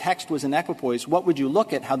thought the text was in equipoise, what would you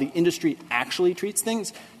look at how the industry actually treats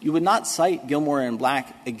things? You would not cite Gilmore and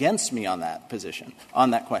Black against me on that position,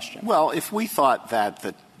 on that question. Well, if we thought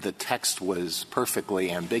that the text was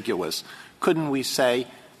perfectly ambiguous, couldn't we say,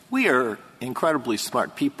 we are incredibly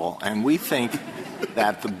smart people, and we think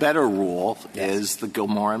that the better rule is the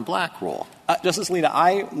Gilmore and Black rule? Justice Alito,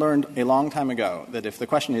 I learned a long time ago that if the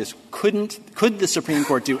question is, could the Supreme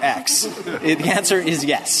Court do X, the answer is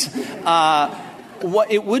yes.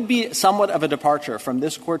 It would be somewhat of a departure from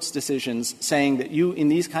this Court's decisions saying that you, in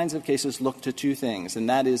these kinds of cases, look to two things, and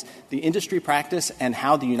that is the industry practice and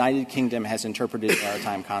how the United Kingdom has interpreted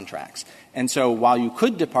maritime contracts. And so while you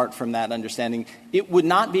could depart from that understanding, it would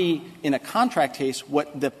not be, in a contract case,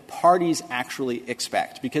 what the parties actually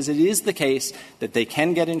expect, because it is the case that they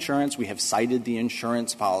can get insurance. We have cited the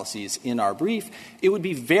insurance policies in our brief. It would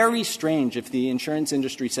be very strange if the insurance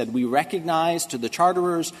industry said, we recognize to the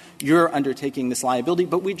charterers you're undertaking this liability,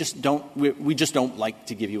 but we just don't like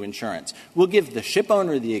to give you insurance. We'll give the ship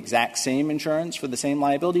owner the exact same insurance for the same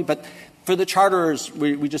liability, but for the charterers,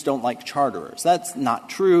 we just don't like charterers. That's not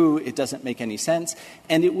true. It doesn't make any sense.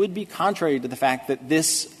 And it would be contrary to the fact that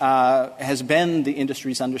this has been the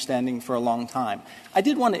industry's understanding for a long time. I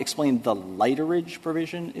did want to explain the lighterage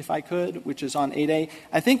provision, if I could, which is on 8A.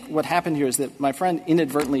 I think what happened here is that my friend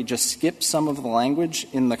inadvertently just skipped some of the language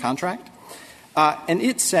in the contract. And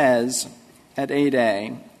it says at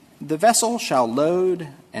 8A, the vessel shall load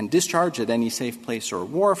and discharge at any safe place or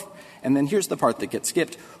wharf. And then here's the part that gets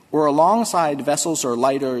skipped. Or alongside vessels or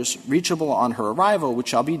lighters reachable on her arrival, which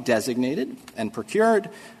shall be designated and procured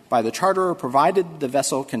by the charterer, provided the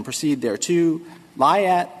vessel can proceed thereto, lie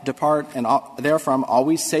at, depart, and therefrom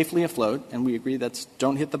always safely afloat, and we agree that's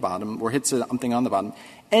don't hit the bottom or hit something on the bottom,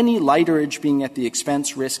 any lighterage being at the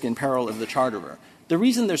expense, risk, and peril of the charterer. The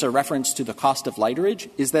reason there's a reference to the cost of lighterage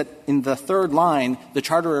is that in the third line, the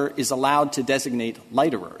charterer is allowed to designate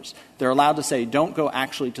lighterers. They're allowed to say, don't go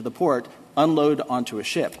actually to the port, unload onto a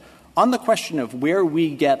ship. On the question of where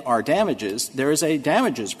we get our damages, there is a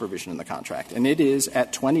damages provision in the contract, and it is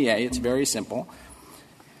at 20A. It's very simple.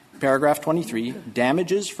 Paragraph 23,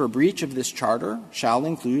 damages for breach of this charter shall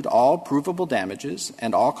include all provable damages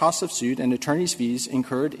and all costs of suit and attorney's fees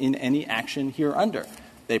incurred in any action hereunder.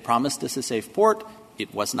 They promised us a safe port.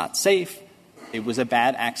 It was not safe. It was a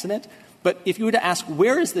bad accident. But if you were to ask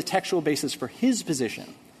where is the textual basis for his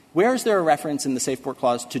position, where is there a reference in the Safe Port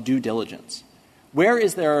Clause to due diligence? Where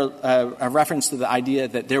is there a reference to the idea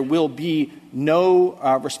that there will be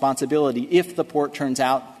no responsibility if the port turns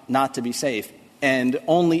out not to be safe, and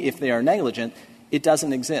only if they are negligent? It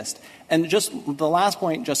doesn't exist. And just the last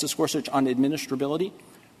point, Justice Gorsuch, on administrability,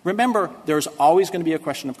 remember there's always going to be a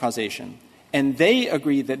question of causation. And they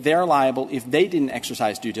agree that they're liable if they didn't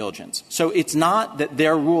exercise due diligence. So it's not that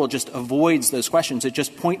their rule just avoids those questions. It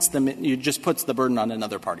just puts the burden on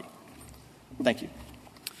another party. Thank you.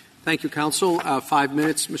 Thank you, counsel. 5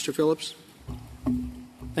 minutes, Mr. Phillips.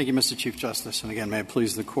 Thank you, Mr. Chief Justice. And again, may it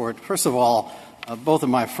please the Court. First of all, both of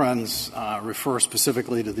my friends refer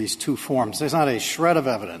specifically to these two forms. There's not a shred of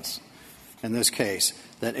evidence in this case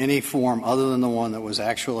that any form other than the one that was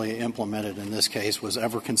actually implemented in this case was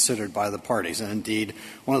ever considered by the parties. And indeed,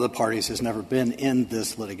 one of the parties has never been in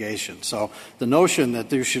this litigation. So the notion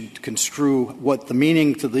that you should construe what the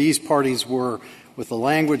meaning to these parties were with the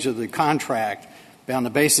language of the contract on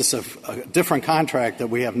the basis of a different contract that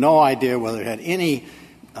we have no idea whether it had any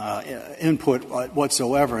input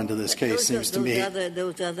whatsoever into this case seems to me.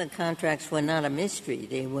 Those other contracts were not a mystery.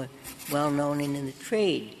 They were well known in the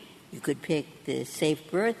trade. You could pick the safe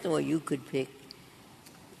berth or you could pick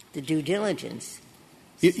the due diligence.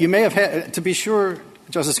 You may have had, to be sure,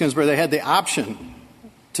 Justice Ginsburg, they had the option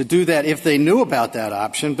to do that if they knew about that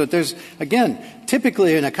option. But there's, again,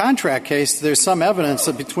 typically in a contract case, there's some evidence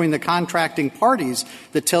that between the contracting parties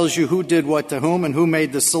that tells you who did what to whom and who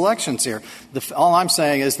made the selections here. All I'm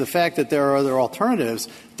saying is the fact that there are other alternatives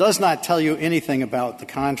does not tell you anything about the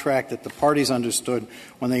contract that the parties understood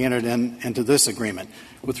when they entered into this agreement.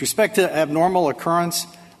 With respect to abnormal occurrence,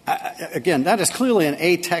 again, that is clearly an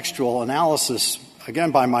atextual analysis,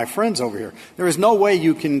 again, by my friends over here. There is no way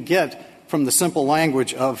you can get from the simple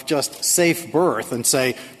language of just safe berth and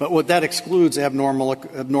say, but what that excludes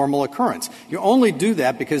abnormal occurrence. You only do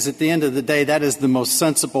that because at the end of the day, that is the most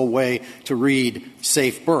sensible way to read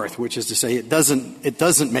safe berth, which is to say it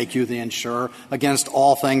doesn't make you the insurer against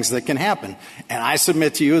all things that can happen. And I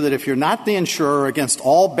submit to you that if you're not the insurer against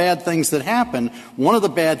all bad things that happen, one of the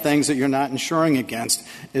bad things that you're not insuring against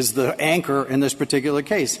is the anchor in this particular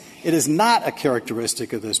case. It is not a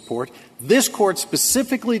characteristic of this port. This Court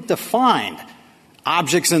specifically defined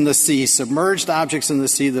objects in the sea, submerged objects in the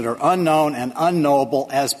sea that are unknown and unknowable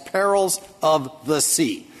as perils of the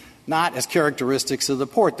sea, not as characteristics of the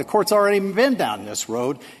port. The Court's already been down this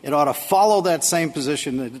road. It ought to follow that same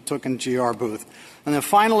position that it took in G.R. Booth. And then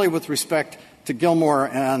finally, with respect to Gilmore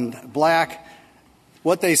and Black,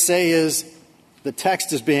 what they say is the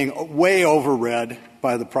text is being way overread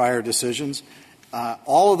by the prior decisions.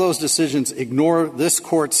 All of those decisions ignore this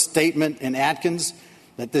Court's statement in Atkins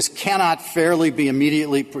that this cannot fairly be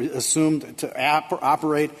immediately assumed to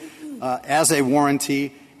operate as a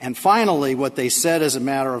warranty. And finally, what they said as a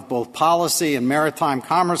matter of both policy and maritime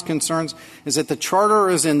commerce concerns is that the Charter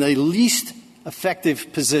is in the least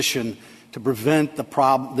effective position to prevent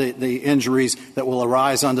the injuries that will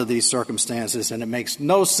arise under these circumstances, and it makes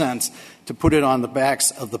no sense to put it on the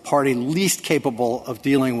backs of the party least capable of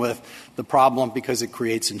dealing with the problem because it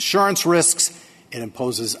creates insurance risks, it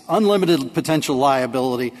imposes unlimited potential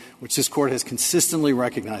liability, which this Court has consistently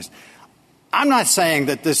recognized. I'm not saying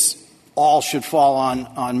that this all should fall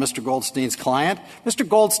on Mr. Goldstein's client. Mr.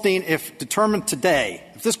 Goldstein, if determined today,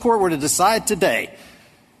 if this Court were to decide today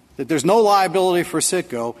that there's no liability for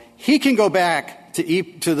Citgo, he can go back to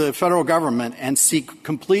the federal government and seek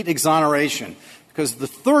complete exoneration, because the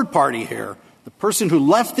third party here, the person who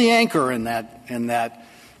left the anchor in that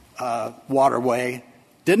waterway,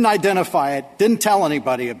 didn't identify it, didn't tell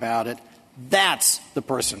anybody about it, that's the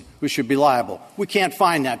person who should be liable. We can't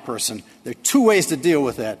find that person. There are two ways to deal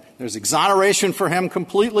with that. There's exoneration for him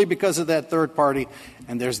completely because of that third party,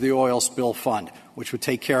 and there's the oil spill fund, which would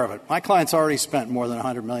take care of it. My client's already spent more than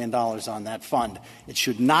 $100 million on that fund. It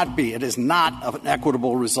should not be. It is not an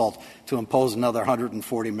equitable result to impose another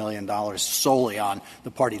 $140 million solely on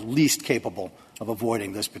the party least capable of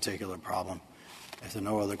avoiding this particular problem. If there are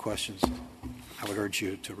no other questions, I would urge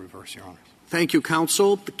you to reverse, Your Honor. Thank you,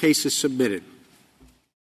 counsel. The case is submitted.